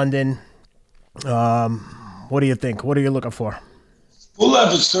over in London. What do you think? What are you looking for?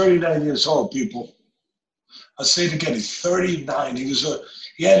 Pulev is 39 years old, people. I'll say it again, he's 39.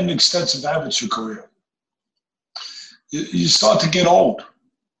 He had an extensive amateur career. You start to get old.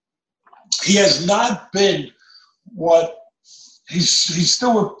 He has not been what he's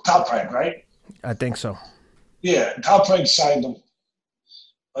still with Top Rank, right? I think so. Yeah, Top Rank signed him.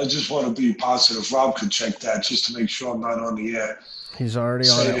 I just want to be positive. Rob could check that just to make sure I'm not on the air. He's already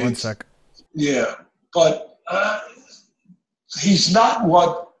on it. 1 sec. Yeah, but he's not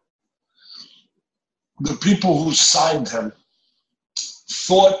what the people who signed him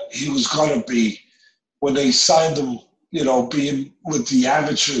thought he was going to be when they signed him, being with the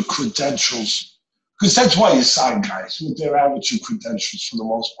amateur credentials. Because that's why you sign guys, with their amateur credentials for the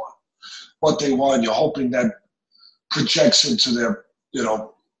most part. What they want, you're hoping that projects into their,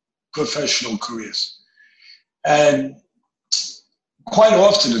 professional careers. And quite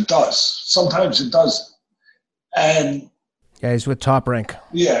often it does. Sometimes it doesn't. And yeah, he's with Top Rank.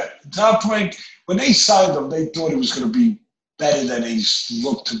 Yeah, Top Rank, when they signed him, they thought he was going to be better than he's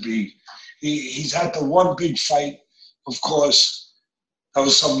looked to be. He's had the one big fight, of course, that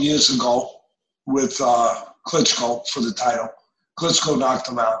was some years ago with Klitschko for the title. Klitschko knocked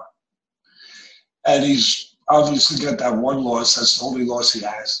him out. And he's obviously got that one loss. That's the only loss he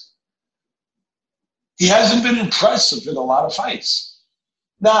has. He hasn't been impressive in a lot of fights.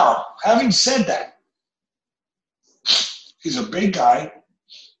 Now, having said that, he's a big guy.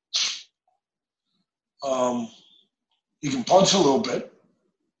 He can punch a little bit.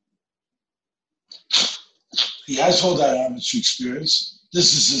 He has all that amateur experience.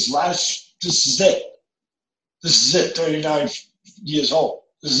 This is it. This is it, 39 years old.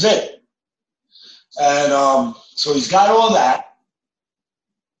 This is it. And so he's got all that.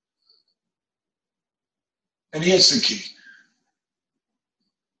 And here's the key.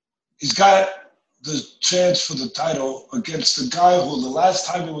 He's got the chance for the title against the guy who the last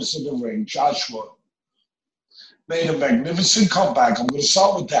time he was in the ring, Joshua, made a magnificent comeback. I'm going to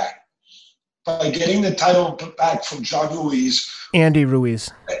start with that. By getting the title back from John Ruiz. Andy Ruiz.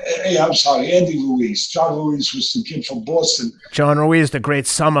 Yeah, I'm sorry, Andy Ruiz. John Ruiz was the kid from Boston. John Ruiz, the great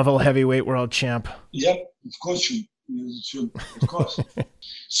Somerville heavyweight world champ. Yep, of course of course.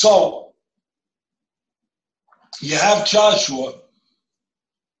 So you have Joshua,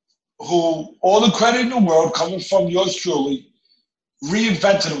 who, all the credit in the world coming from yours truly,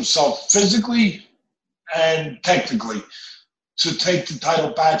 reinvented himself physically and technically to take the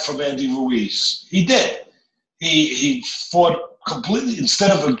title back from Andy Ruiz. He did. He fought completely,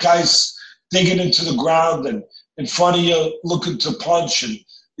 instead of a guy's digging into the ground and in front of you looking to punch and,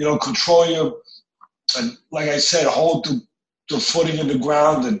 control you. And like I said, hold the footing in the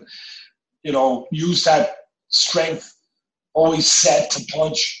ground and, use that strength, always set to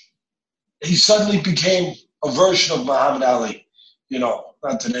punch. He suddenly became a version of Muhammad Ali.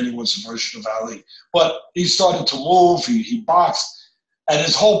 Not that anyone's a version of Ali, but he started to move, he boxed, and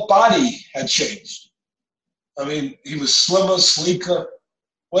his whole body had changed. I mean, he was slimmer, sleeker,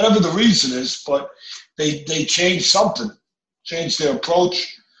 whatever the reason is, but they changed something, changed their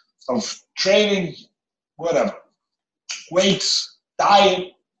approach of training, whatever, weights,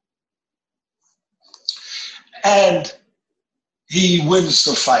 diet, and he wins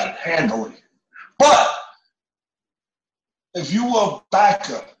the fight handily. But if you were a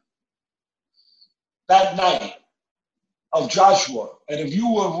backer that night of Joshua, and if you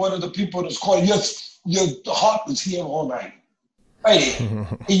were one of the people in his corner, your heart was here all night, right here,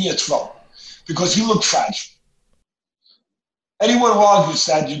 in your throat, because he looked fragile. Anyone who argues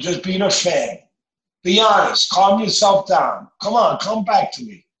that, you're just being a fan. Be honest. Calm yourself down. Come on, come back to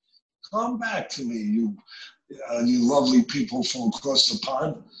me. Come back to me, you lovely people from across the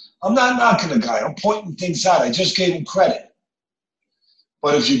pond. I'm not knocking the guy. I'm pointing things out. I just gave him credit.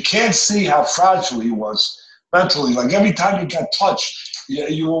 But if you can't see how fragile he was mentally, like every time he got touched,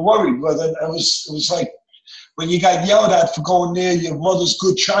 you were worried. Whether it was like when you got yelled at for going near your mother's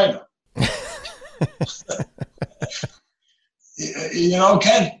good china.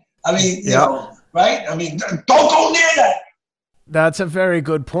 Ken? I mean, right? I mean, don't go near that. That's a very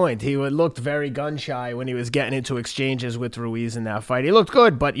good point. He looked very gun-shy when he was getting into exchanges with Ruiz in that fight. He looked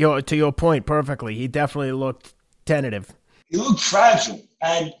good, but to your point perfectly, he definitely looked tentative. He looked fragile.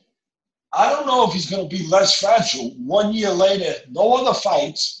 And I don't know if he's going to be less fragile 1 year later. No other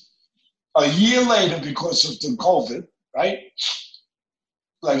fights. A year later because of the COVID, right?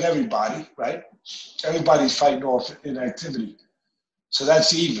 Like everybody, right? Everybody's fighting off inactivity. So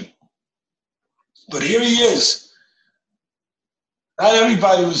that's even. But here he is. Not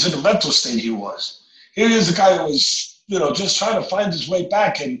everybody was in the mental state he was. Here he is, a guy who was, just trying to find his way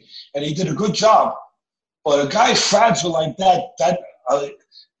back, and he did a good job. But a guy fragile like that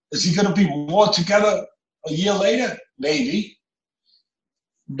is he going to be more together a year later? Maybe.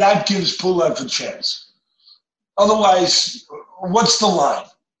 That gives Pulev a chance. Otherwise, what's the line?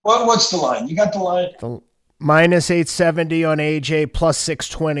 What's the line? You got the line? Minus 870 on AJ, plus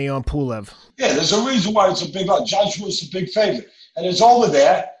 620 on Pulev. Yeah, there's a reason why it's a big line. Joshua's a big favorite. And it's over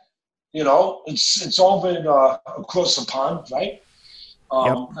there. It's over in, across the pond, right?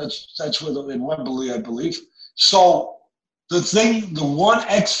 Yep. That's where in Wembley, I believe. So the one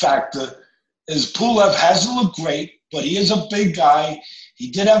X factor is Pulev hasn't looked great, but he is a big guy. He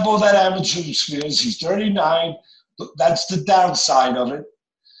did have all that amateur experience. He's 39. That's the downside of it.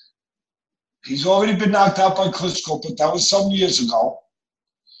 He's already been knocked out by Klitschko, but that was some years ago.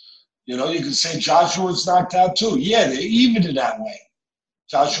 You can say Joshua was knocked out too. Yeah, they're even in that way.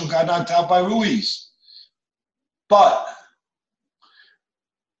 Joshua got knocked out by Ruiz. But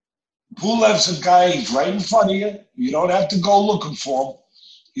Pulev's a guy, he's right in front of you. You don't have to go looking for him.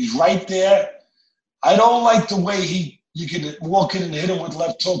 He's right there. I don't like the way you can walk in and hit him with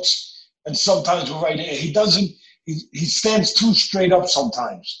left hooks and sometimes with right hand. He stands too straight up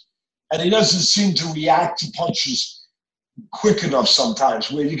sometimes. And he doesn't seem to react to punches quick enough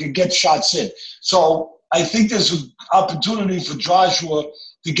sometimes where you can get shots in. So I think there's an opportunity for Joshua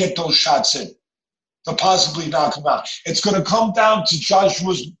to get those shots in, to possibly knock him out. It's going to come down to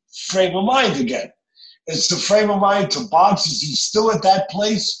Joshua's frame of mind again. It's the frame of mind to box. Is he still at that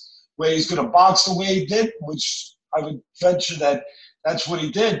place where he's going to box the way he did, which I would venture that that's what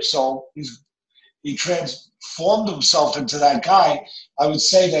he did. So he transformed himself into that guy. I would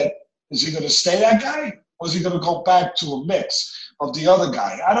say that, is he going to stay that guy, or is he going to go back to a mix of the other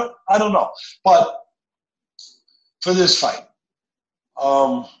guy? I don't know. But for this fight,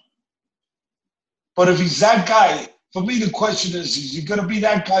 but if he's that guy, for me the question is he going to be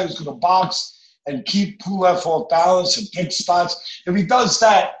that guy who's going to box and keep Pulev off balance and pick spots? If he does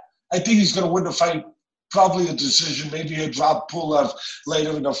that, I think he's going to win the fight. Probably a decision. Maybe he'll drop Pulev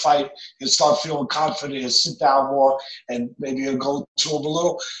later in the fight. He'll start feeling confident. He'll sit down more, and maybe he'll go to him a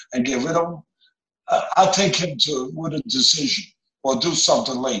little and get rid of him. I'll take him to win a decision or do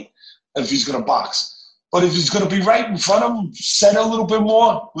something late if he's going to box. But if he's going to be right in front of him, set a little bit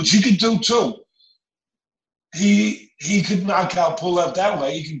more, which he could do too. He could knock out Pulev that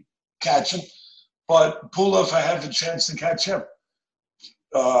way. He could catch him. But Pulev, I have a chance to catch him.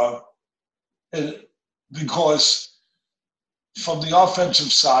 Because from the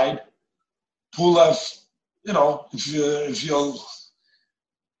offensive side, Pulev,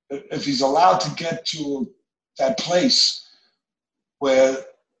 if he's allowed to get to that place where,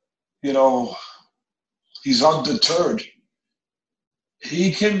 he's undeterred,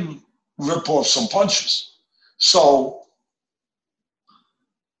 he can rip off some punches. So,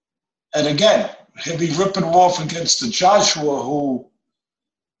 and again, he'll be ripping him off against the Joshua who,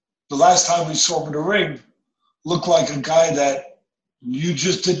 the last time we saw him in the ring, looked like a guy that you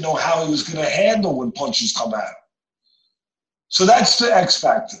just didn't know how he was going to handle when punches come at him. So that's the X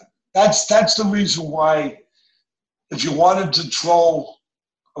factor. That's the reason why, if you wanted to throw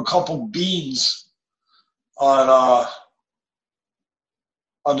a couple beans on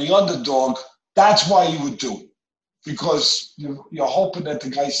the underdog, that's why you would do it. Because you're hoping that the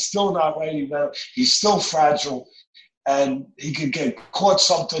guy's still not ready now. He's still fragile. And he could get caught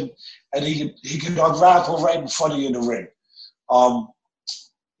something, and he could unravel right in front of you in the ring.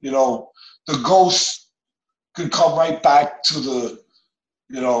 The ghost could come right back to the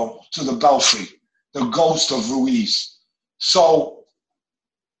belfry, the ghost of Ruiz. So,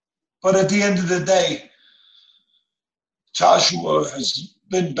 but at the end of the day, Joshua has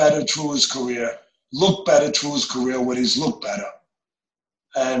been better through his career, looked better through his career when he's looked better.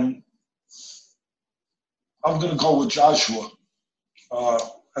 And I'm going to go with Joshua,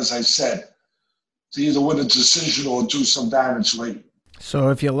 as I said, to either win a decision or do some damage late. So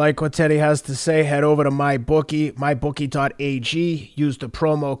if you like what Teddy has to say, head over to MyBookie, mybookie.ag. Use the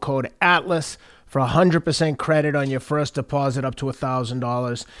promo code ATLAS for 100% credit on your first deposit up to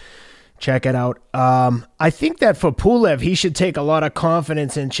 $1,000. Check it out. I think that for Pulev, he should take a lot of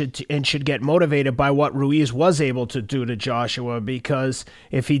confidence and should get motivated by what Ruiz was able to do to Joshua, because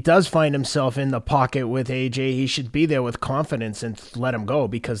if he does find himself in the pocket with AJ, he should be there with confidence and let him go,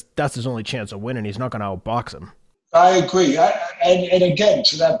 because that's his only chance of winning. He's not going to outbox him. I agree. And again,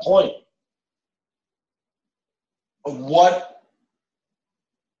 to that point, of what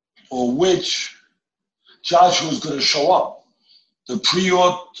or which Joshua's going to show up. The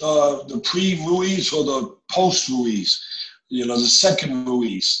pre-Ruiz or the post-Ruiz, the second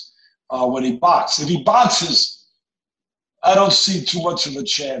Ruiz, when he boxes. If he boxes, I don't see too much of a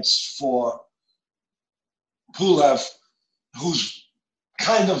chance for Pulev, who's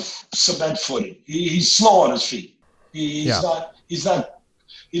kind of cement-footed. He's slow on his feet. He doesn't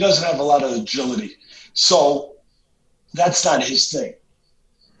have a lot of agility. So that's not his thing.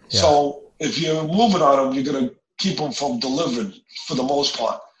 Yeah. So if you're moving on him, you're going to keep him from delivering for the most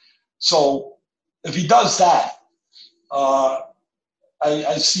part. So if he does that,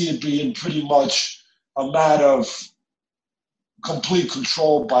 I see it being pretty much a matter of complete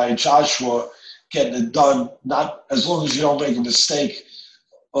control by Joshua getting it done, not as long as you don't make a mistake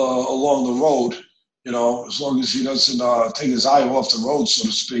along the road, as long as he doesn't take his eye off the road, so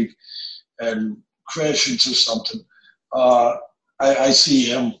to speak, and crash into something. I see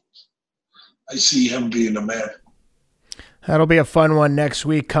him being the man. That'll be a fun one next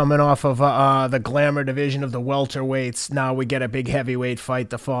week, coming off of the glamour division of the welterweights. Now we get a big heavyweight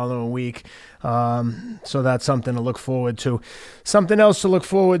fight the following week. So that's something to look forward to. Something else to look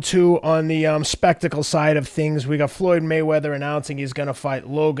forward to on the spectacle side of things, we got Floyd Mayweather announcing he's going to fight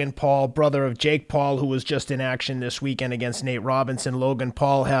Logan Paul, brother of Jake Paul, who was just in action this weekend against Nate Robinson. Logan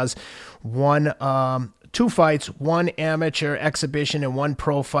Paul has won two fights, one amateur exhibition and one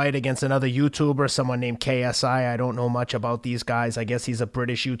pro fight against another YouTuber, someone named KSI. I don't know much about these guys. I guess he's a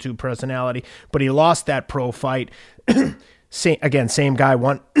British YouTube personality, but he lost that pro fight. Same guy.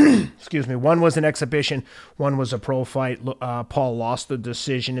 One, excuse me. One was an exhibition. One was a pro fight. Paul lost the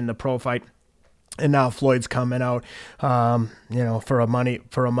decision in the pro fight. And now Floyd's coming out, for a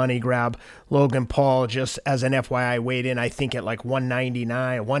money grab. Logan Paul, just as an FYI, weighed in, I think, at like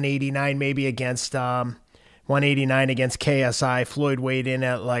 199, 189 maybe against 189 against KSI. Floyd weighed in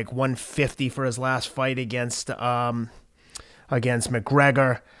at like 150 for his last fight against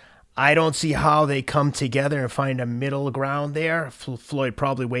McGregor. I don't see how they come together and find a middle ground there. Floyd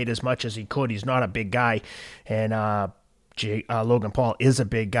probably weighed as much as he could. He's not a big guy, and Logan Paul is a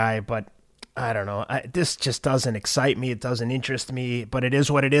big guy, but I don't know. This just doesn't excite me. It doesn't interest me, but it is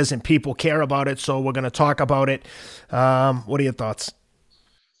what it is, and people care about it, so we're going to talk about it. What are your thoughts?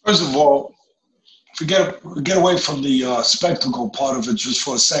 First of all, get away from the spectacle part of it just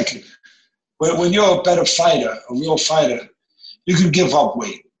for a second. When you're a better fighter, a real fighter, you can give up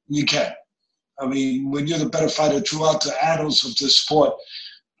weight. You can. I mean, when you're the better fighter throughout the annals of this sport,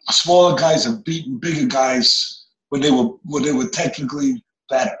 smaller guys have beaten bigger guys when they were technically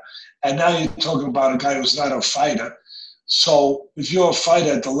better. And now you're talking about a guy who's not a fighter. So if you're a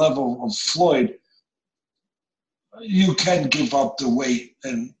fighter at the level of Floyd, you can give up the weight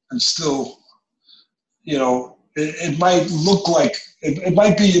and still, it might look like, it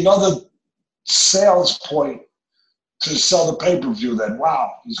might be another sales point to sell the pay-per-view that,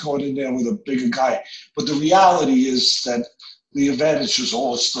 wow, he's going in there with a bigger guy. But the reality is that the advantage is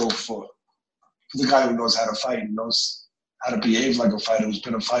all still for the guy who knows how to fight and knows how to behave like a fighter, who's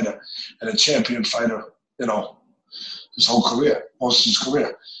been a fighter and a champion fighter, his whole career, most of his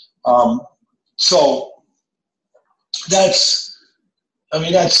career. So that's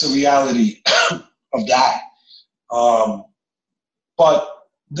the reality of that. But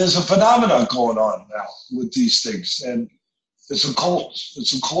there's a phenomenon going on now with these things, and it's a cult.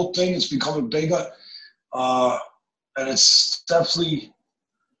 It's a cult thing. It's becoming bigger, and it's definitely.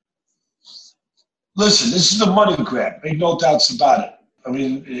 Listen, this is a money grab. Make no doubts about it. I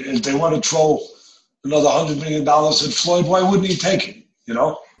mean, if they want to throw another $100 million at Floyd, why wouldn't he take it?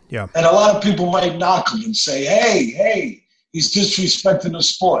 Yeah. And a lot of people might knock him and say, hey, he's disrespecting the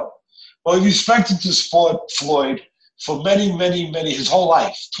sport. Well, he respected the sport, Floyd, for many, many, many, his whole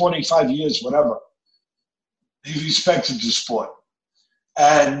life, 25 years, whatever. He respected the sport.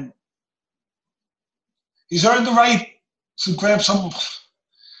 And he's earned the right to grab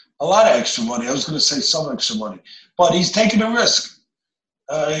a lot of extra money. I was going to say some extra money. But he's taking a risk.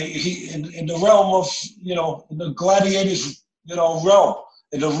 In the realm of, in the gladiators, realm,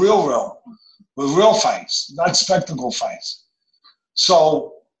 in the real realm, with real fights, not spectacle fights.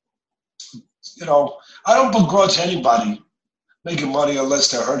 So, I don't begrudge anybody making money unless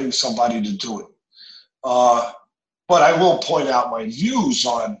they're hurting somebody to do it. But I will point out my views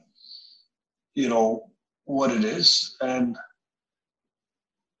on, what it is. And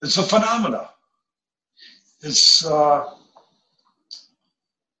it's a phenomenon. It's, it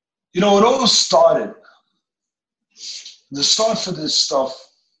all started. The start for this stuff,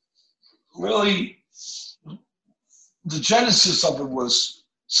 really, the genesis of it was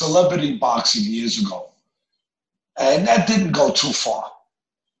celebrity boxing years ago. And that didn't go too far.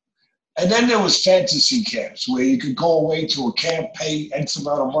 And then there was fantasy camps where you could go away to a camp, pay X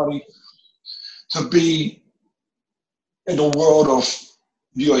amount of money to be in the world of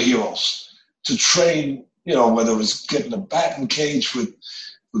your heroes, to train, whether it was getting a batting cage with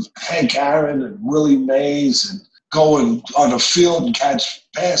Hank Aaron and Willie Mays and going on a field and catch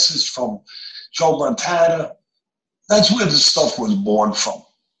passes from Joe Montana. That's where the stuff was born from.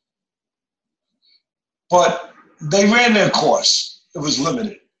 But they ran their course. It was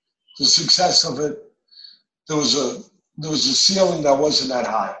limited. The success of it, there was a ceiling that wasn't that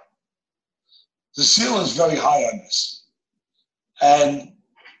high. The ceiling is very high on this. And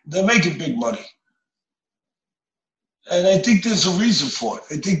they're making big money. And I think there's a reason for it.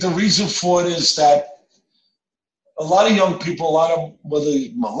 I think the reason for it is that a lot of young people, a lot of, whether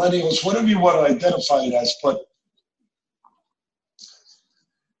millennials, whatever you want to identify it as, but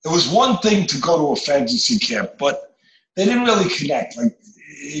it was one thing to go to a fantasy camp, but they didn't really connect. Like,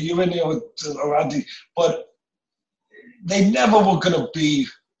 you're in there with around the, but they never were going to be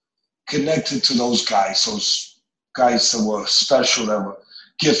connected to those guys that were special, that were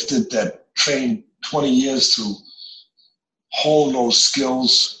gifted, that trained 20 years to hone those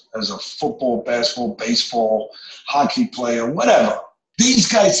skills as a football, basketball, baseball, hockey player, whatever. These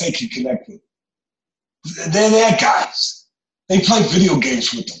guys they can connect with. They're their guys. They play video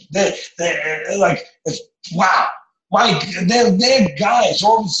games with them. They're like, if wow, Mike, they're guys.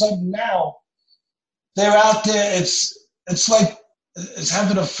 All of a sudden now, they're out there. It's like it's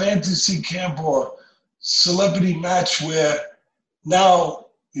having a fantasy camp or celebrity match where now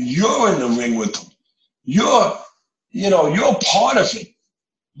you're in the ring with them. You're part of it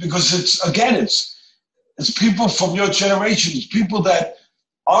because it's people from your generation. It's people that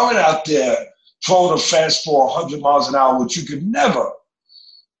aren't out there throwing a fastball 100 miles an hour, which you could never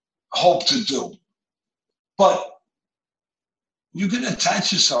hope to do. But you can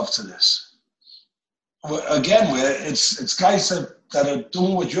attach yourself to this. Again, where it's guys that are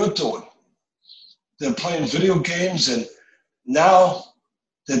doing what you're doing. They're playing video games, and now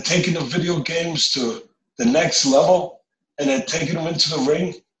they're taking the video games to the next level, and they're taking them into the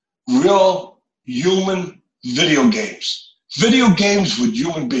ring. Real human video games. Video games with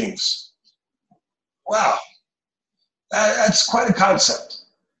human beings. Wow. That's quite a concept.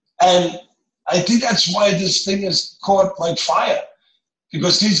 And I think that's why this thing is caught like fire.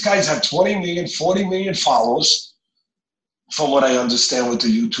 Because these guys have 20 million, 40 million followers, from what I understand with the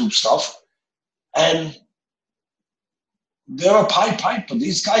YouTube stuff. And they're a Pied Piper.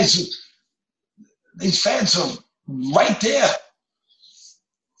 These guys, these fans are right there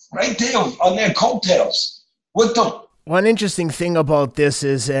on their coattails with them. One interesting thing about this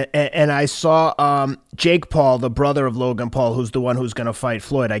is, and I saw Jake Paul, the brother of Logan Paul, who's the one who's going to fight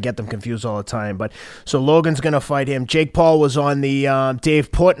Floyd. I get them confused all the time. But so Logan's going to fight him. Jake Paul was on the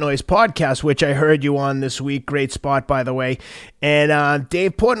Dave Portnoy's podcast, which I heard you on this week. Great spot, by the way. And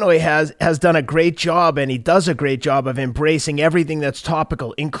Dave Portnoy has done a great job, and he does a great job of embracing everything that's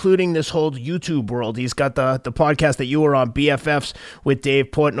topical, including this whole YouTube world. He's got the podcast that you were on, BFFs, with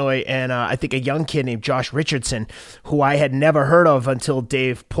Dave Portnoy and I think a young kid named Josh Richardson, who I had never heard of until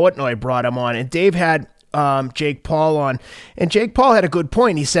Dave Portnoy brought him on. And Dave had Jake Paul on, and Jake Paul had a good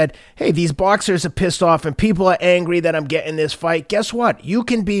point. He said, hey, these boxers are pissed off and people are angry that I'm getting this fight. Guess what? You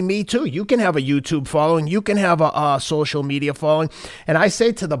can be me too. You can have a YouTube following. You can have a social media following. And I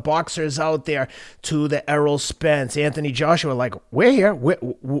say to the boxers out there, to the Errol, Spence, Anthony Joshua, like, we're here.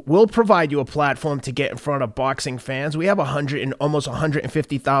 We'll provide you a platform to get in front of boxing fans. We have almost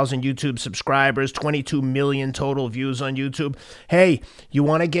 150,000 YouTube subscribers, 22 million total views on YouTube. Hey, you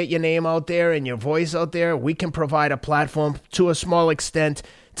want to get your name out there and your voice out there? We can provide a platform to a small extent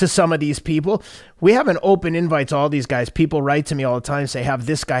to some of these people. We have an open invite to all these guys. People write to me all the time, say, have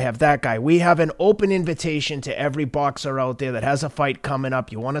this guy, have that guy. We have an open invitation to every boxer out there that has a fight coming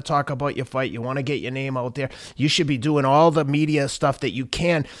up. You want to talk about your fight, you want to get your name out there, you should be doing all the media stuff that you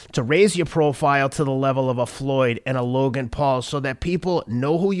can to raise your profile to the level of a Floyd and a Logan Paul, so that people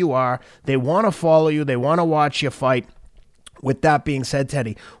know who you are, they want to follow you, they want to watch your fight. With that being said,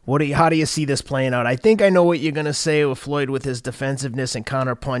 Teddy, how do you see this playing out? I think I know what you're going to say with Floyd, with his defensive,ness and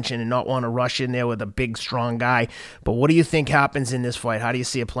counter-punching and not want to rush in there with a big, strong guy. But what do you think happens in this fight? How do you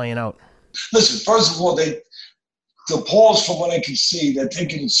see it playing out? Listen, first of all, the Pauls, from what I can see, they're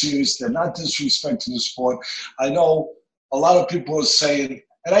taking it serious. They're not disrespecting the sport. I know a lot of people are saying,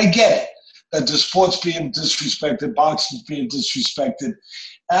 and I get it, that the sport's being disrespected, boxing's being disrespected.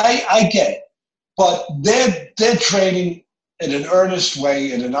 I get it. But they're training in an earnest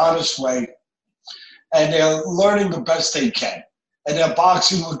way, in an honest way, and they're learning the best they can. And they're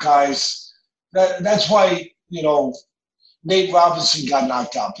boxing with guys. That's why, Nate Robinson got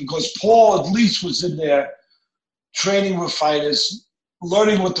knocked out, because Paul at least was in there training with fighters,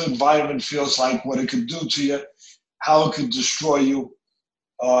 learning what the environment feels like, what it can do to you, how it can destroy you,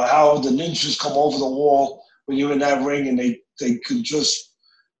 how the ninjas come over the wall when you're in that ring and they can just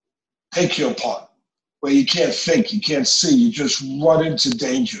take you apart. Where you can't think, you can't see, you just run into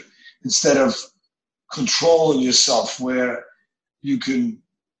danger instead of controlling yourself, where you can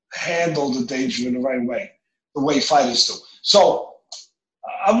handle the danger in the right way, the way fighters do. So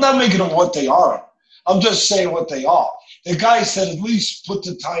I'm not making them what they are. I'm just saying what they are. They're guys that at least put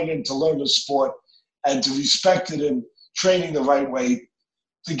the time in to learn the sport and to respect it and training the right way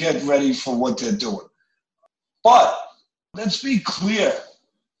to get ready for what they're doing. But let's be clear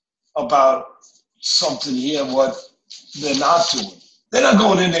about something here, what they're not doing. They're not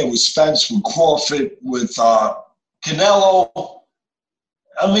going in there with Spence, with Crawford, with Canelo.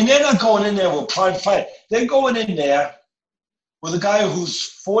 I mean, they're not going in there with prime fight. They're going in there with a guy who's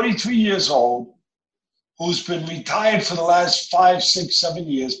 43 years old, who's been retired for the last 5, 6, 7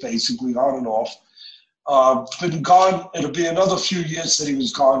 years, basically, on and off. Been gone. It'll be another few years that he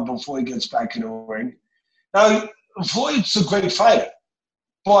was gone before he gets back in the ring. Now, Floyd's a great fighter,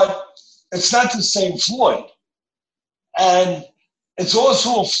 but it's not the same Floyd. And it's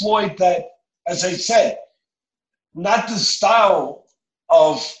also a Floyd that, as I said, not the style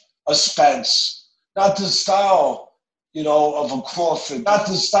of a Spence, not the style, of a Crawford, not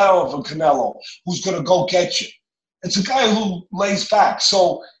the style of a Canelo, who's going to go get you. It's a guy who lays back.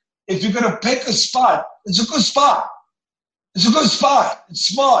 So if you're going to pick a spot, it's a good spot. It's a good spot. It's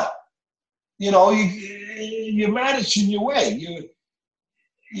smart. You're managing your way. You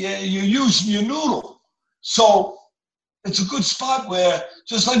use your noodle. So it's a good spot where,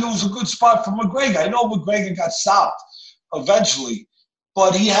 just like it was a good spot for McGregor. I know McGregor got stopped eventually,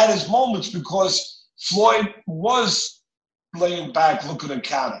 but he had his moments because Floyd was laying back, looking to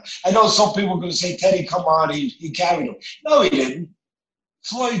counter. I know some people are going to say, Teddy, come on, he carried him. No, he didn't.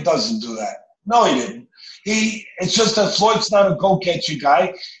 Floyd doesn't do that. No, he didn't. It's just that Floyd's not a go-get-you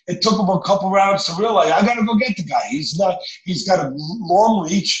guy. It took him a couple rounds to realize, I got to go get the guy. He's got a long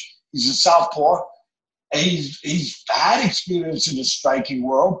reach. He's a southpaw. And he's had experience in the striking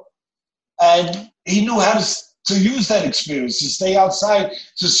world. And he knew how to use that experience, to stay outside,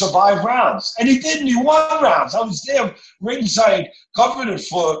 to survive rounds. And he didn't. He won rounds. I was there ringside covering it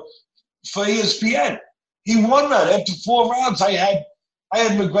for ESPN. He won round. After 4 rounds, I had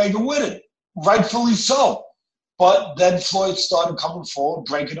McGregor winning, rightfully so. But then Floyd started coming forward,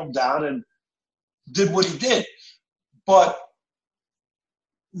 breaking him down, and did what he did. But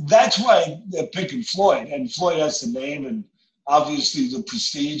that's why they're picking Floyd. And Floyd has the name and obviously the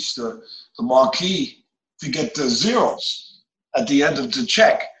prestige, the marquee, to get the zeros at the end of the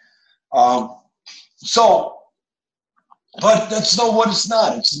check. But that's not what it's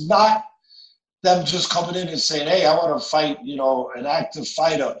not. It's not them just coming in and saying, hey, I want to fight, an active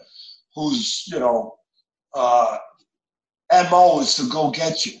fighter whose, MO is to go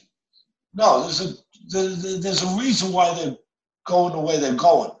get you. No, there's a reason why they're going the way they're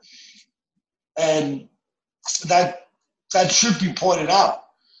going. And that should be pointed out.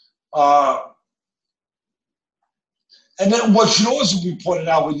 And then what should also be pointed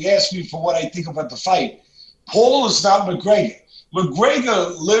out when you ask me for what I think about the fight, Paul is not McGregor.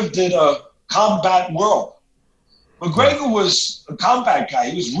 McGregor lived in a combat world. McGregor was a combat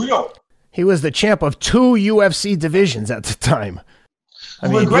guy. He was real. He was the champ of 2 UFC divisions at the time. I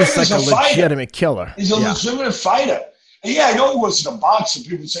mean, he's like a legitimate killer. He's a legitimate fighter. And yeah, I know he wasn't a boxer.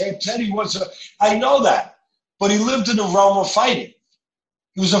 People say, Teddy wasn't. I know that. But he lived in the realm of fighting.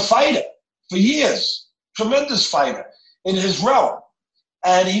 He was a fighter for years. Tremendous fighter in his realm.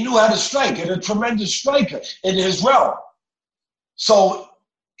 And he knew how to strike, and a tremendous striker in his realm. So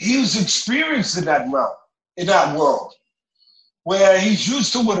he was experienced in that realm, in that world, where he's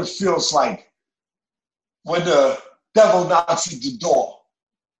used to what it feels like when the devil knocks at the door,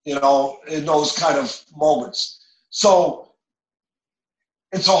 in those kind of moments. So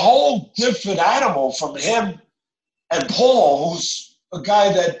it's a whole different animal from him and Paul, who's a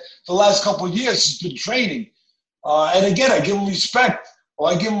guy that the last couple of years has been training. And again, I give him respect, or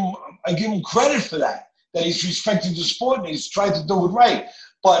I give him credit for that he's respected the sport and he's tried to do it right.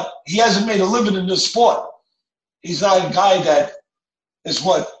 But he hasn't made a living in this sport. He's not a guy that is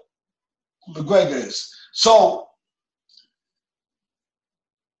what McGregor is. So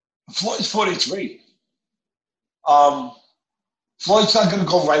Floyd's 43. Floyd's not going to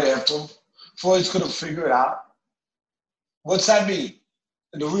go right after him. Floyd's going to figure it out. What's that mean?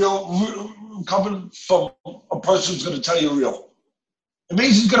 And the real coming from a person who's going to tell you real. It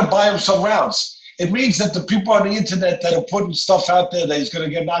means he's going to buy him some rounds. It means that the people on the internet that are putting stuff out there that he's going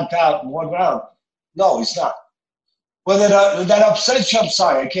to get knocked out in 1 round. No, he's not. Whether that upsets you, I'm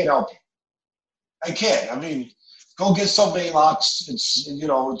sorry, I can't help you. I can't. I mean, go get some Maylocks. It's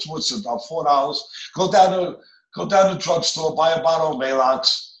what's it, about $4. Go down to the drugstore, buy a bottle of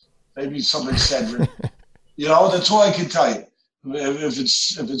Maylocks, maybe some Excedrin. That's all I can tell you. If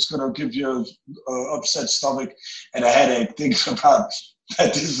it's going to give you an upset stomach and a headache, thinking about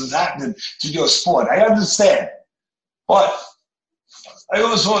that this is happening to your sport. I understand. But I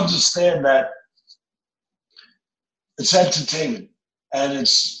also understand that it's entertainment and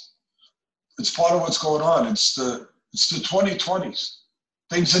it's part of what's going on. It's the 2020s.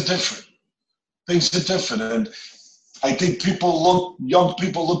 Things are different. And I think young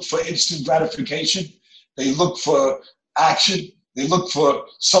people look for instant gratification. They look for action. They look for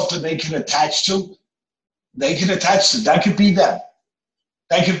something they can attach to. That could be them.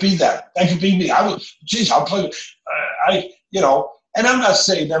 That could be that. That could be me. I'll play. And I'm not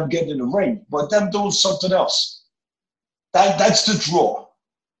saying them getting in the ring, but them doing something else. That's the draw.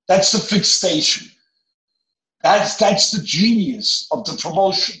 That's the fixation. That's the genius of the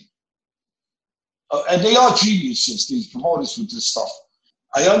promotion. And they are geniuses, these promoters with this stuff.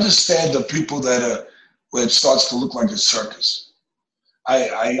 I understand the people where it starts to look like a circus.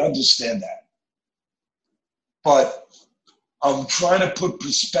 I understand that. But I'm trying to put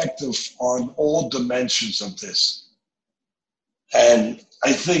perspective on all dimensions of this. And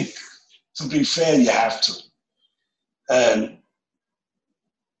I think, to be fair, you have to. And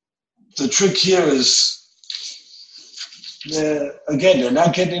the trick here is, again, they're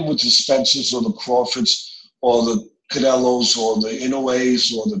not getting in with the Spencers or the Crawfords or the Canelos or the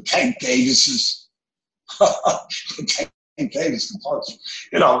Inoues or the Tank Davises. The Tank Davis can punch,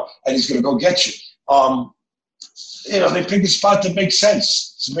 and he's going to go get you. They pick a spot that makes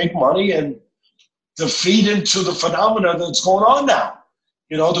sense to make money and to feed into the phenomena that's going on now.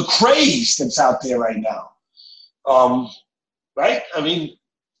 The craze that's out there right now. Right? I mean,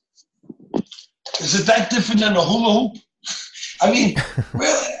 is it that different than the hula hoop? I mean,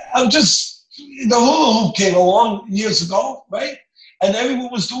 really, the hula hoop came along years ago, right? And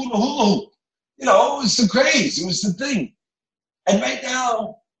everyone was doing the hula hoop. It was the craze. It was the thing. And right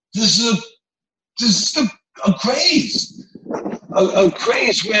now, this is a craze. A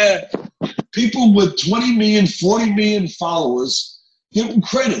craze where people with 20 million, 40 million followers give them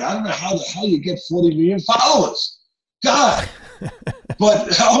credit. I don't know how the hell you get 40 million followers. God.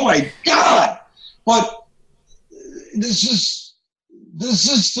 But, oh my God. But this is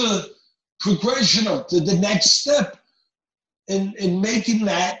the progression of the next step in making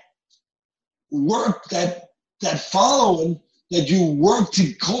that work, that following that you work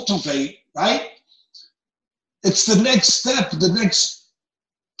to cultivate, right? It's the next step, the next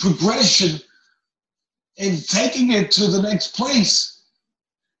progression in taking it to the next place.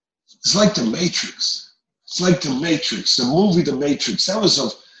 It's like The Matrix. It's like The Matrix, the movie The Matrix. That was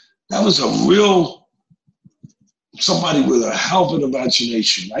a real somebody with a hell of an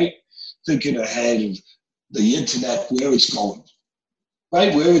imagination, right? Thinking ahead of the internet, where it's going,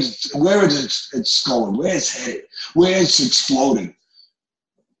 right? Where it's going, where it's headed, where it's exploding.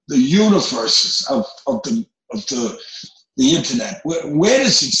 The universes of the internet. Where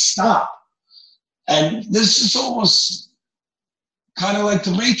does it stop? And this is almost kind of like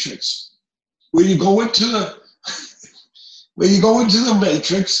The Matrix, where you go into the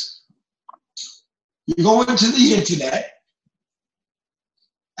Matrix, you go into the internet,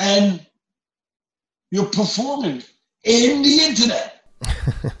 and you're performing in the internet.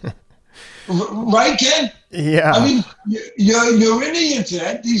 Right, Ken? Yeah. I mean, you're in the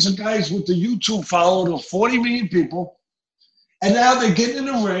internet. These are guys with the YouTube following of 40 million people, and now they're getting in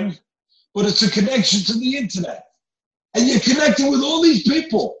the ring, but it's a connection to the internet. And you're connecting with all these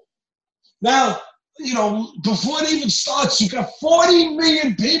people. Now, before it even starts, you got 40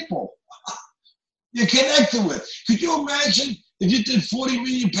 million people you're connected with. Could you imagine if you did 40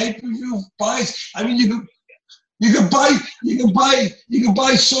 million pay-per-view buys? I mean, you could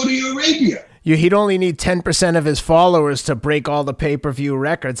buy Saudi Arabia. He'd only need 10% of his followers to break all the pay-per-view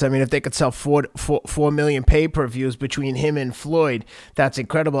records. I mean, if they could sell 4 million pay-per-views between him and Floyd, that's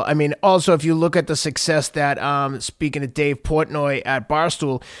incredible. I mean, also, if you look at the success that, speaking of Dave Portnoy at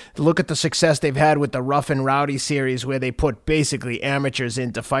Barstool, look at the success they've had with the Rough and Rowdy series where they put basically amateurs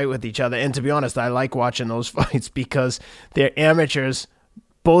in to fight with each other. And to be honest, I like watching those fights because they're amateurs.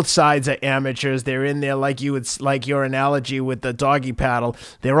 Both sides are amateurs. They're in there like your analogy with the doggy paddle.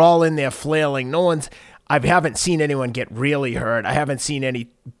 They're all in there flailing. I haven't seen anyone get really hurt. I haven't seen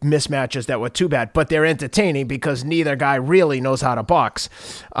any mismatches that were too bad, but they're entertaining because neither guy really knows how to box.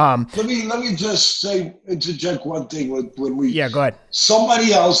 Let me just interject one thing when we. Yeah, go ahead.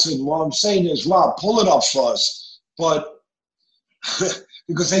 Somebody else, and what I'm saying is, Rob, pull it up for us, but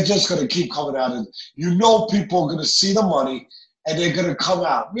because they're just going to keep coming out, and people are going to see the money. And they're going to come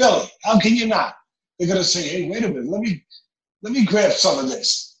out. Really? How can you not? They're going to say, hey, wait a minute. Let me grab some of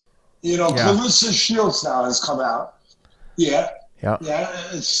this. Clarissa Shields now has come out. Yeah. Yeah.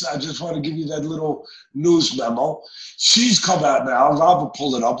 I just want to give you that little news memo. She's come out now. Rob will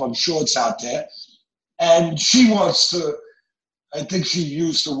pull it up. I'm sure it's out there. And she wants to, I think she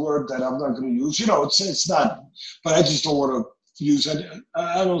used the word that I'm not going to use. It's not, but I just don't want to use it.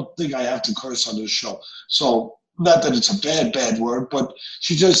 I don't think I have to curse on this show. So, not that it's a bad word, but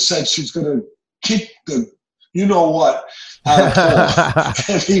she just said she's going to kick the you-know-what out of Paul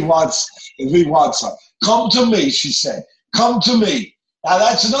if he wants her. Come to me, she said. Come to me. Now,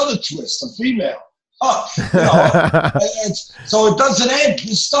 that's another twist, a female. So it doesn't end.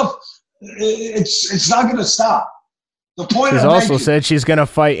 This stuff, it's not going to stop. The point she's also said she's going to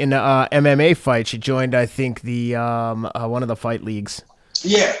fight in an MMA fight. She joined, I think, the one of the fight leagues.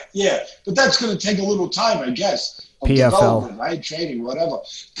 Yeah, but that's going to take a little time, I guess. PFL, right? Training, whatever.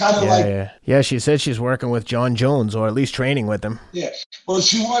 Kind of Yeah, she said she's working with John Jones, or at least training with him. Yeah, well,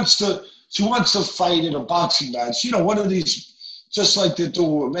 she wants to fight in a boxing match. One of these, just like they do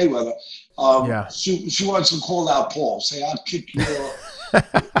with Mayweather. Yeah. She wants to call out Paul, say, I'll kick your,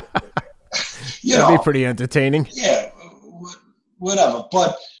 That'd be pretty entertaining. Yeah, whatever.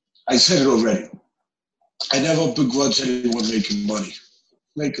 But I said it already. I never begrudge anyone making money.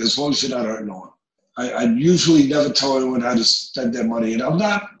 As long as you're not hurting no one. I usually never tell anyone how to spend their money, and I'm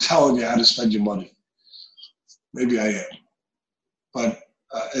not telling you how to spend your money. Maybe I am, but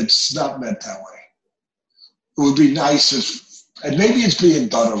it's not meant that way. It would be nice if, and maybe it's being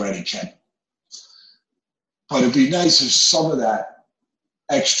done already, Ken, but it'd be nice if some of that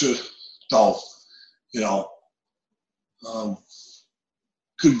extra dough,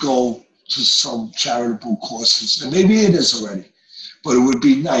 could go to some charitable causes. And maybe it is already, but it would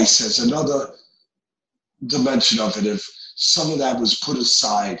be nice as another dimension of it if some of that was put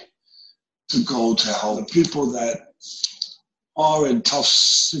aside to go to help the people that are in tough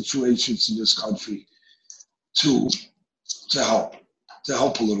situations in this country to help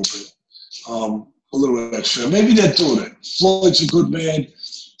a little bit, a little extra. Maybe they're doing it. Floyd's a good man.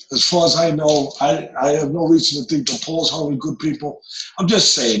 As far as I know, I have no reason to think the Paul's hungry good people. I'm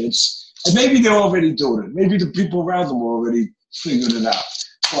just saying and maybe they're already doing it. Maybe the people around them are already figuring it out.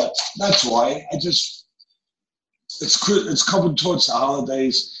 But that's why it's coming towards the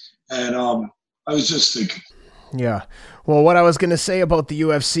holidays, and I was just thinking. Yeah. Well, what I was going to say about the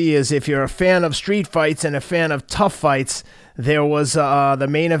UFC is if you're a fan of street fights and a fan of tough fights, there was the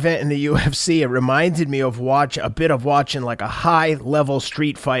main event in the UFC. It reminded me of watching like a high-level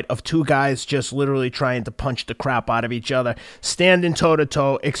street fight of two guys just literally trying to punch the crap out of each other, standing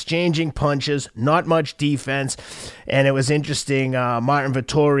toe-to-toe, exchanging punches, not much defense. And it was interesting. Martin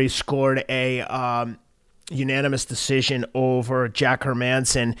Vettori scored a unanimous decision over Jack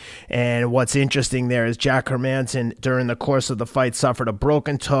Hermansson. And what's interesting there is Jack Hermansson, during the course of the fight, suffered a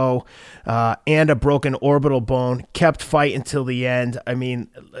broken toe and a broken orbital bone, kept fighting till the end. I mean,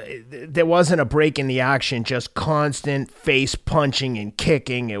 there wasn't a break in the action, just constant face punching and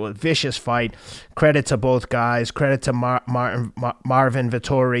kicking. It was a vicious fight. Credit to both guys. Credit to Marvin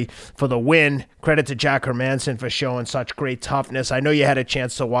Vettori for the win. Credit to Jack Hermansson for showing such great toughness. I know you had a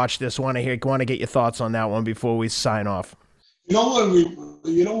chance to watch this. Want to get your thoughts on that one before we sign off. You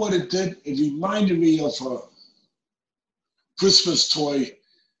know what it did? It reminded me of a Christmas toy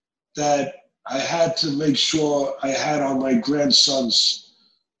that I had to make sure I had on my grandson's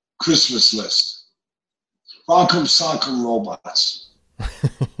Christmas list. Rock'em Sock'em Robots.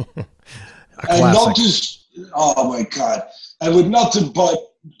 And not just, oh my God. And with nothing but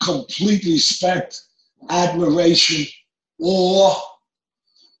complete respect, admiration, or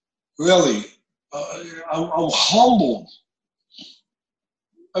really, I'm humbled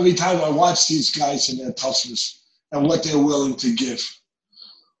every time I watch these guys and their toughness and what they're willing to give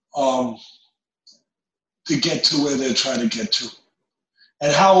to get to where they're trying to get to.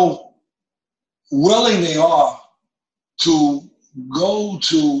 And how willing they are to go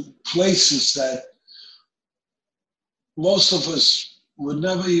to places that most of us would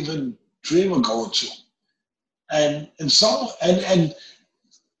never even dream of going to. And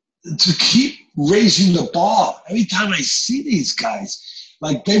to keep raising the bar. Every time I see these guys,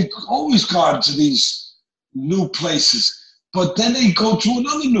 like they've always gone to these new places, but then they go to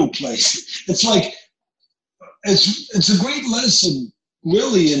another new place. It's like, it's a great lesson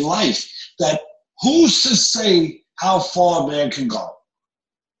really in life that who's to say how far a man can go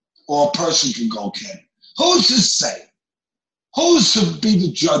or a person can go, Ken? Who's to say? Who's to be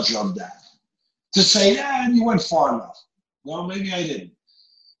the judge of that? To say, you went far enough. Well, maybe I didn't.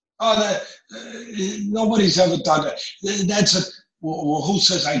 Nobody's ever done that. Well, who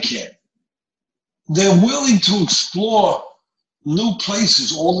says I can't? They're willing to explore new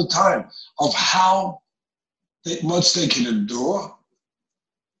places all the time of how much they can endure,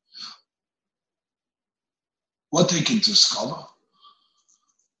 what they can discover,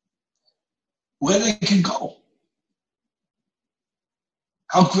 where they can go,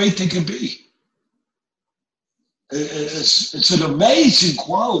 how great they can be. It's an amazing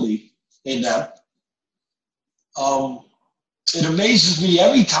quality in them. It amazes me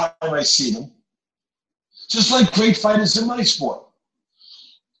every time I see them. Just like great fighters in my sport.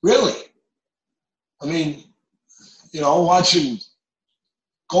 Really. I mean, go watch the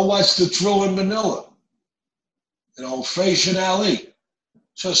Thrill in Manila. Frazier and Ali.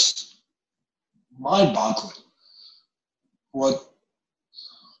 Just mind-boggling. What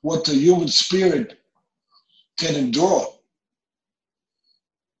the human spirit can endure.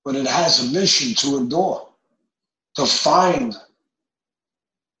 But it has a mission to endure, to find,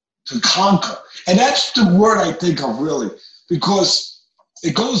 to conquer. And that's the word I think of really, because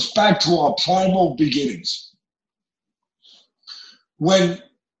it goes back to our primal beginnings. When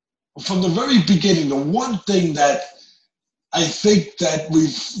from the very beginning, the one thing that I think that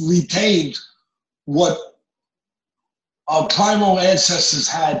we've retained what our primal ancestors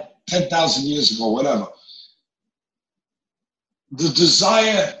had 10,000 years ago, whatever. The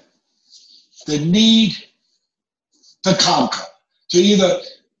desire, the need to conquer, to either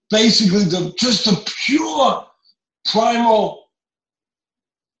basically just the pure primal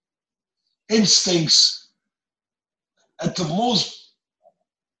instincts at the most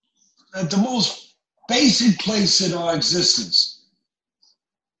basic place in our existence.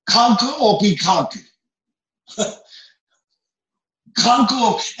 Conquer or be conquered.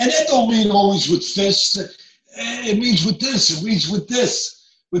 Conquer, and that don't mean always with fists. It means with this. It means with this.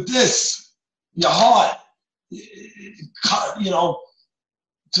 With this, your heart. You know,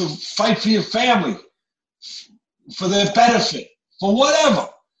 to fight for your family, for their benefit, for whatever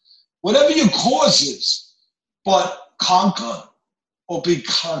your cause is. But conquer or be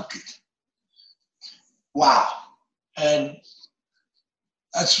conquered. Wow, and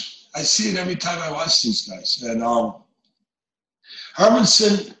I see it every time I watch these guys. And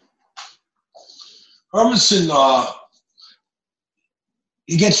Hermansson,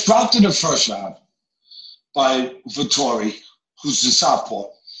 he gets dropped in the first round by Vettori, who's the southpaw.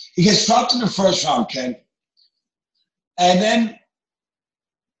 He gets dropped in the first round, Ken. And then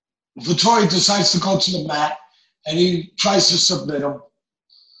Vettori decides to go to the mat, and he tries to submit him.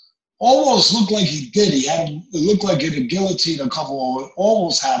 Almost looked like he did. It looked like in a guillotine a couple of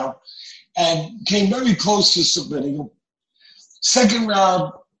almost had him, and came very close to submitting him. Second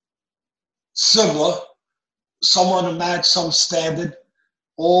round, similar. Some on the mat, some standing.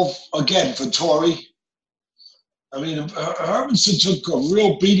 All, again, Vettori. I mean, Hermansson took a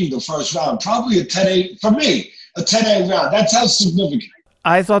real beating the first round. Probably a 10-8, for me, a 10-8 round. That's how significant.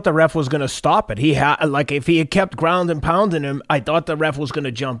 I thought the ref was going to stop it. He had, like, if he had kept ground and pounding him, I thought the ref was going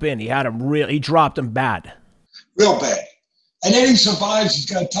to jump in. He had him he dropped him bad. Real bad. And then he survives. He's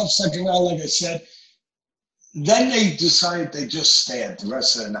got a tough second round, like I said. Then they decide they just stand the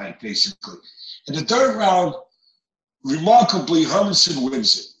rest of the night, basically. In the third round, remarkably, Hermansson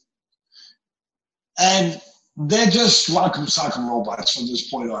wins it. And they're just rock'em sock'em robots from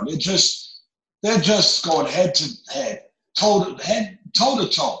this point on. They're just going head to head, toe to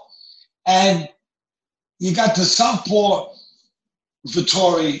toe. And you got the southpaw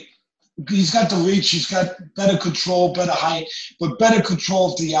Vettori. He's got the reach. He's got better control, better height, but better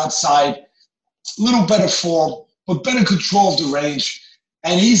control of the outside. A little better form, but better control of the range.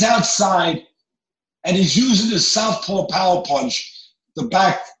 And he's outside, and he's using his southpaw power punch, the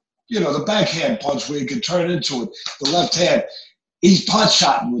backhand punch where he can turn into it, the left hand. He's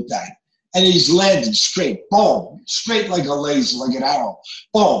pot-shotting with that. And he's landing straight, boom, straight like a laser, like an arrow.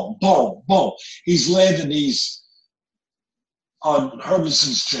 Boom, boom, boom. He's landing these on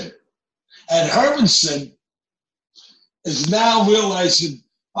Hermansson's chin. And Hermansson is now realizing,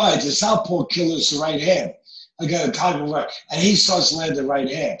 all right, the southpaw killer is the right hand. I got to time him right. And he starts landing right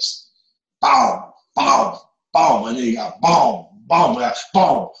hands. Boom, boom, boom. And then you got boom, boom, boom,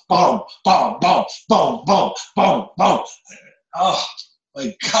 boom, boom, boom, boom, boom, boom, boom. Oh,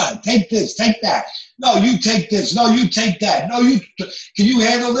 my God, take this, take that. No, you take this. No, you take that. No, can you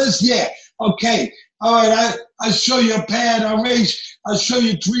handle this? Yeah. Okay. All right, I'll show you a pad. I'll show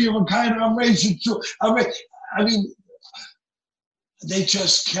you three of a kind. I'll raise you two. I mean, they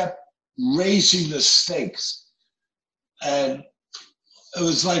just kept raising the stakes. And it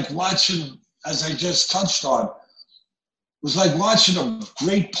was like watching, as I just touched on, it was like watching a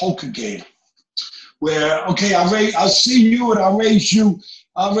great poker game where, okay, I'll see you and I'll raise you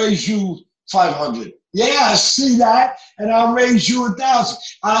 500. Yeah, I see that, and I'll raise you 1,000.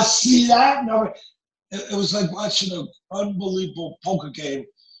 I see that. And it was like watching an unbelievable poker game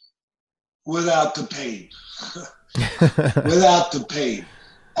without the pain. Without the pain.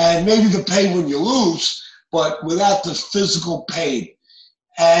 And maybe the pain when you lose, but without the physical pain.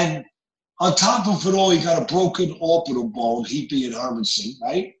 And on top of it all, he got a broken orbital bone, he being Hermansson,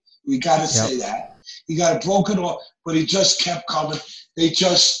 right? We got to say that. He got a broken orbital, but he just kept coming. There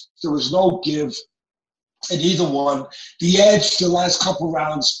was no give in either one. The edge, the last couple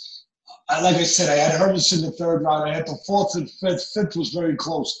rounds, like I said, I had Hermansson in the third round. I had the fourth and fifth. Fifth was very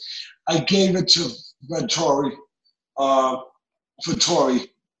close. I gave it to Vettori.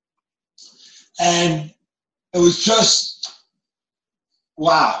 And it was just,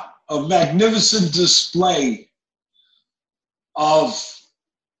 wow, a magnificent display of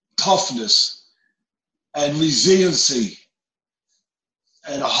toughness and resiliency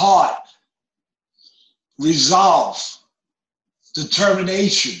and heart, resolve,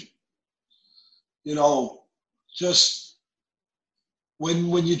 determination, just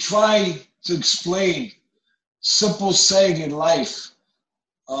when you try to explain simple saying in life,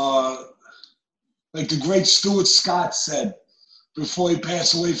 like the great Stuart Scott said before he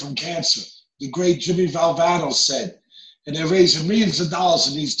passed away from cancer, the great Jimmy Valvano said, and they're raising millions of dollars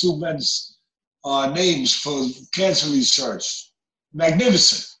in these two men's names for cancer research.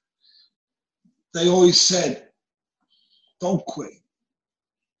 Magnificent. They always said, don't quit.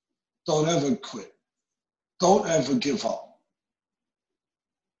 Don't ever quit. Don't ever give up.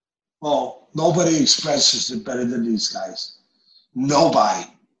 Well, nobody expresses it better than these guys. Nobody.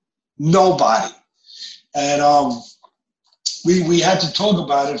 And we had to talk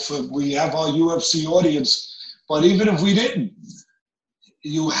about it we have our UFC audience, but even if we didn't,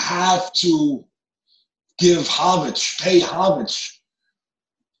 you have to give homage, pay homage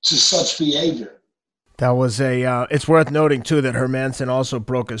to such behavior. That was it's worth noting, too, that Hermansson also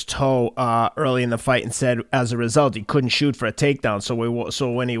broke his toe early in the fight and said, as a result, he couldn't shoot for a takedown. So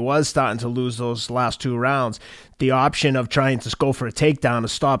when he was starting to lose those last 2 rounds, the option of trying to go for a takedown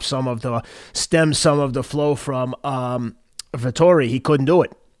to stem some of the flow from Vettori, he couldn't do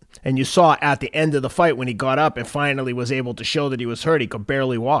it. And you saw at the end of the fight when he got up and finally was able to show that he was hurt, he could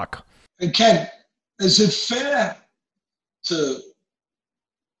barely walk. And Ken, is it fair to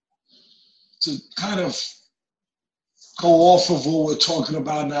kind of go off of what we're talking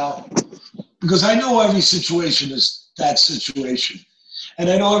about now? Because I know every situation is that situation. And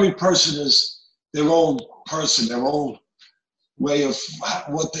I know every person is their own person, their own way of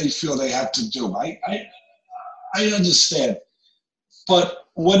what they feel they have to do. I understand. But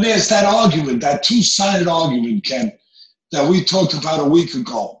when there's that argument, that two-sided argument, Ken, that we talked about a week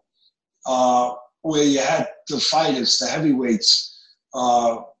ago, where you had the fighters, the heavyweights,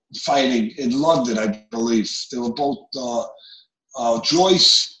 fighting in London, I believe. They were both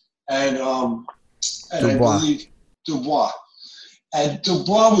Joyce and I believe Dubois. And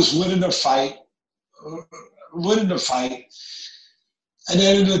Dubois was winning the fight. And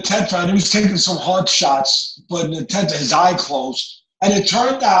then in the 10th round, he was taking some hard shots, but in the 10th, his eye closed. And it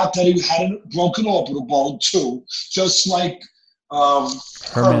turned out that he had a broken orbital bone too, just like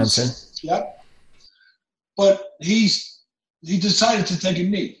Hermansson. Yep. But he decided to take a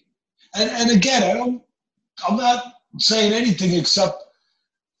knee. And again, I'm not saying anything except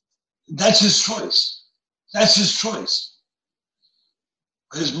that's his choice. That's his choice.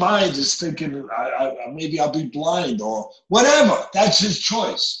 His mind is thinking, maybe I'll be blind or whatever. That's his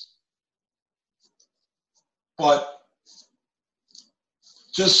choice. But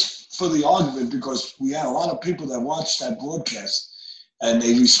just for the argument, because we had a lot of people that watch that broadcast and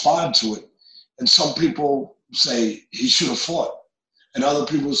they respond to it. And some people say he should have fought. And other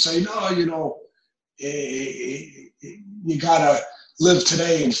people say, no, you got to live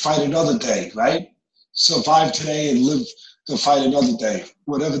today and fight another day, right? Survive today and live to fight another day,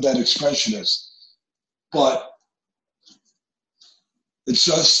 whatever that expression is. But it's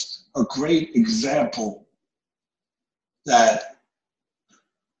just a great example that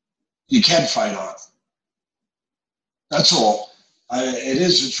you can fight on. That's all. It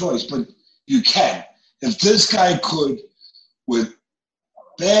is a choice, but you can. If this guy could, with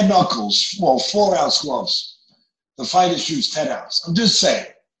bare knuckles, 4-ounce gloves, the fighters use 10 ounce. I'm just saying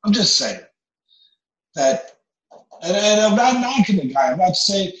that, and I'm not knocking the guy. I'm not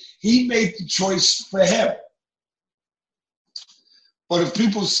saying he made the choice for him. But if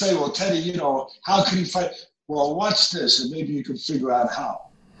people say, well, Teddy, how can he fight? Well, watch this, and maybe you can figure out how.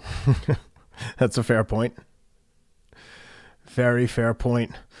 That's a fair point. Very fair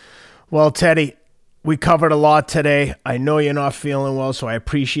point. Well, Teddy, we covered a lot today. I know you're not feeling well, so I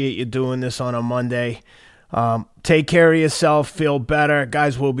appreciate you doing this on a Monday. Take care of yourself. Feel better.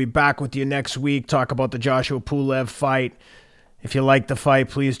 Guys, we'll be back with you next week. Talk about the Joshua Pulev fight. If you like the fight,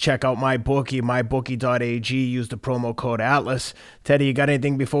 please check out MyBookie, mybookie.ag. Use the promo code ATLAS. Teddy, you got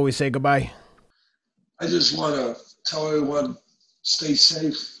anything before we say goodbye? I just want to tell everyone, stay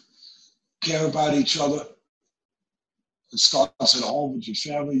safe, care about each other. It starts at home with your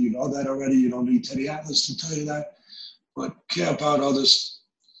family. You know that already. You don't need Teddy Atlas to tell you that. But care about others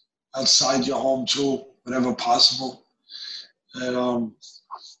outside your home too, whenever possible. And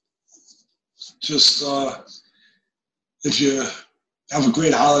if you have a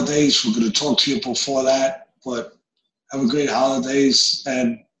great holidays, we're going to talk to you before that. But have a great holidays.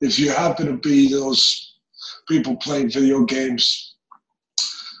 And if you happen to be those people playing video games,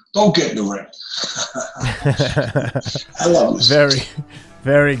 don't get in the ring. I love this. Very,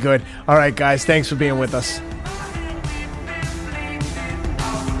 very good. All right, guys. Thanks for being with us.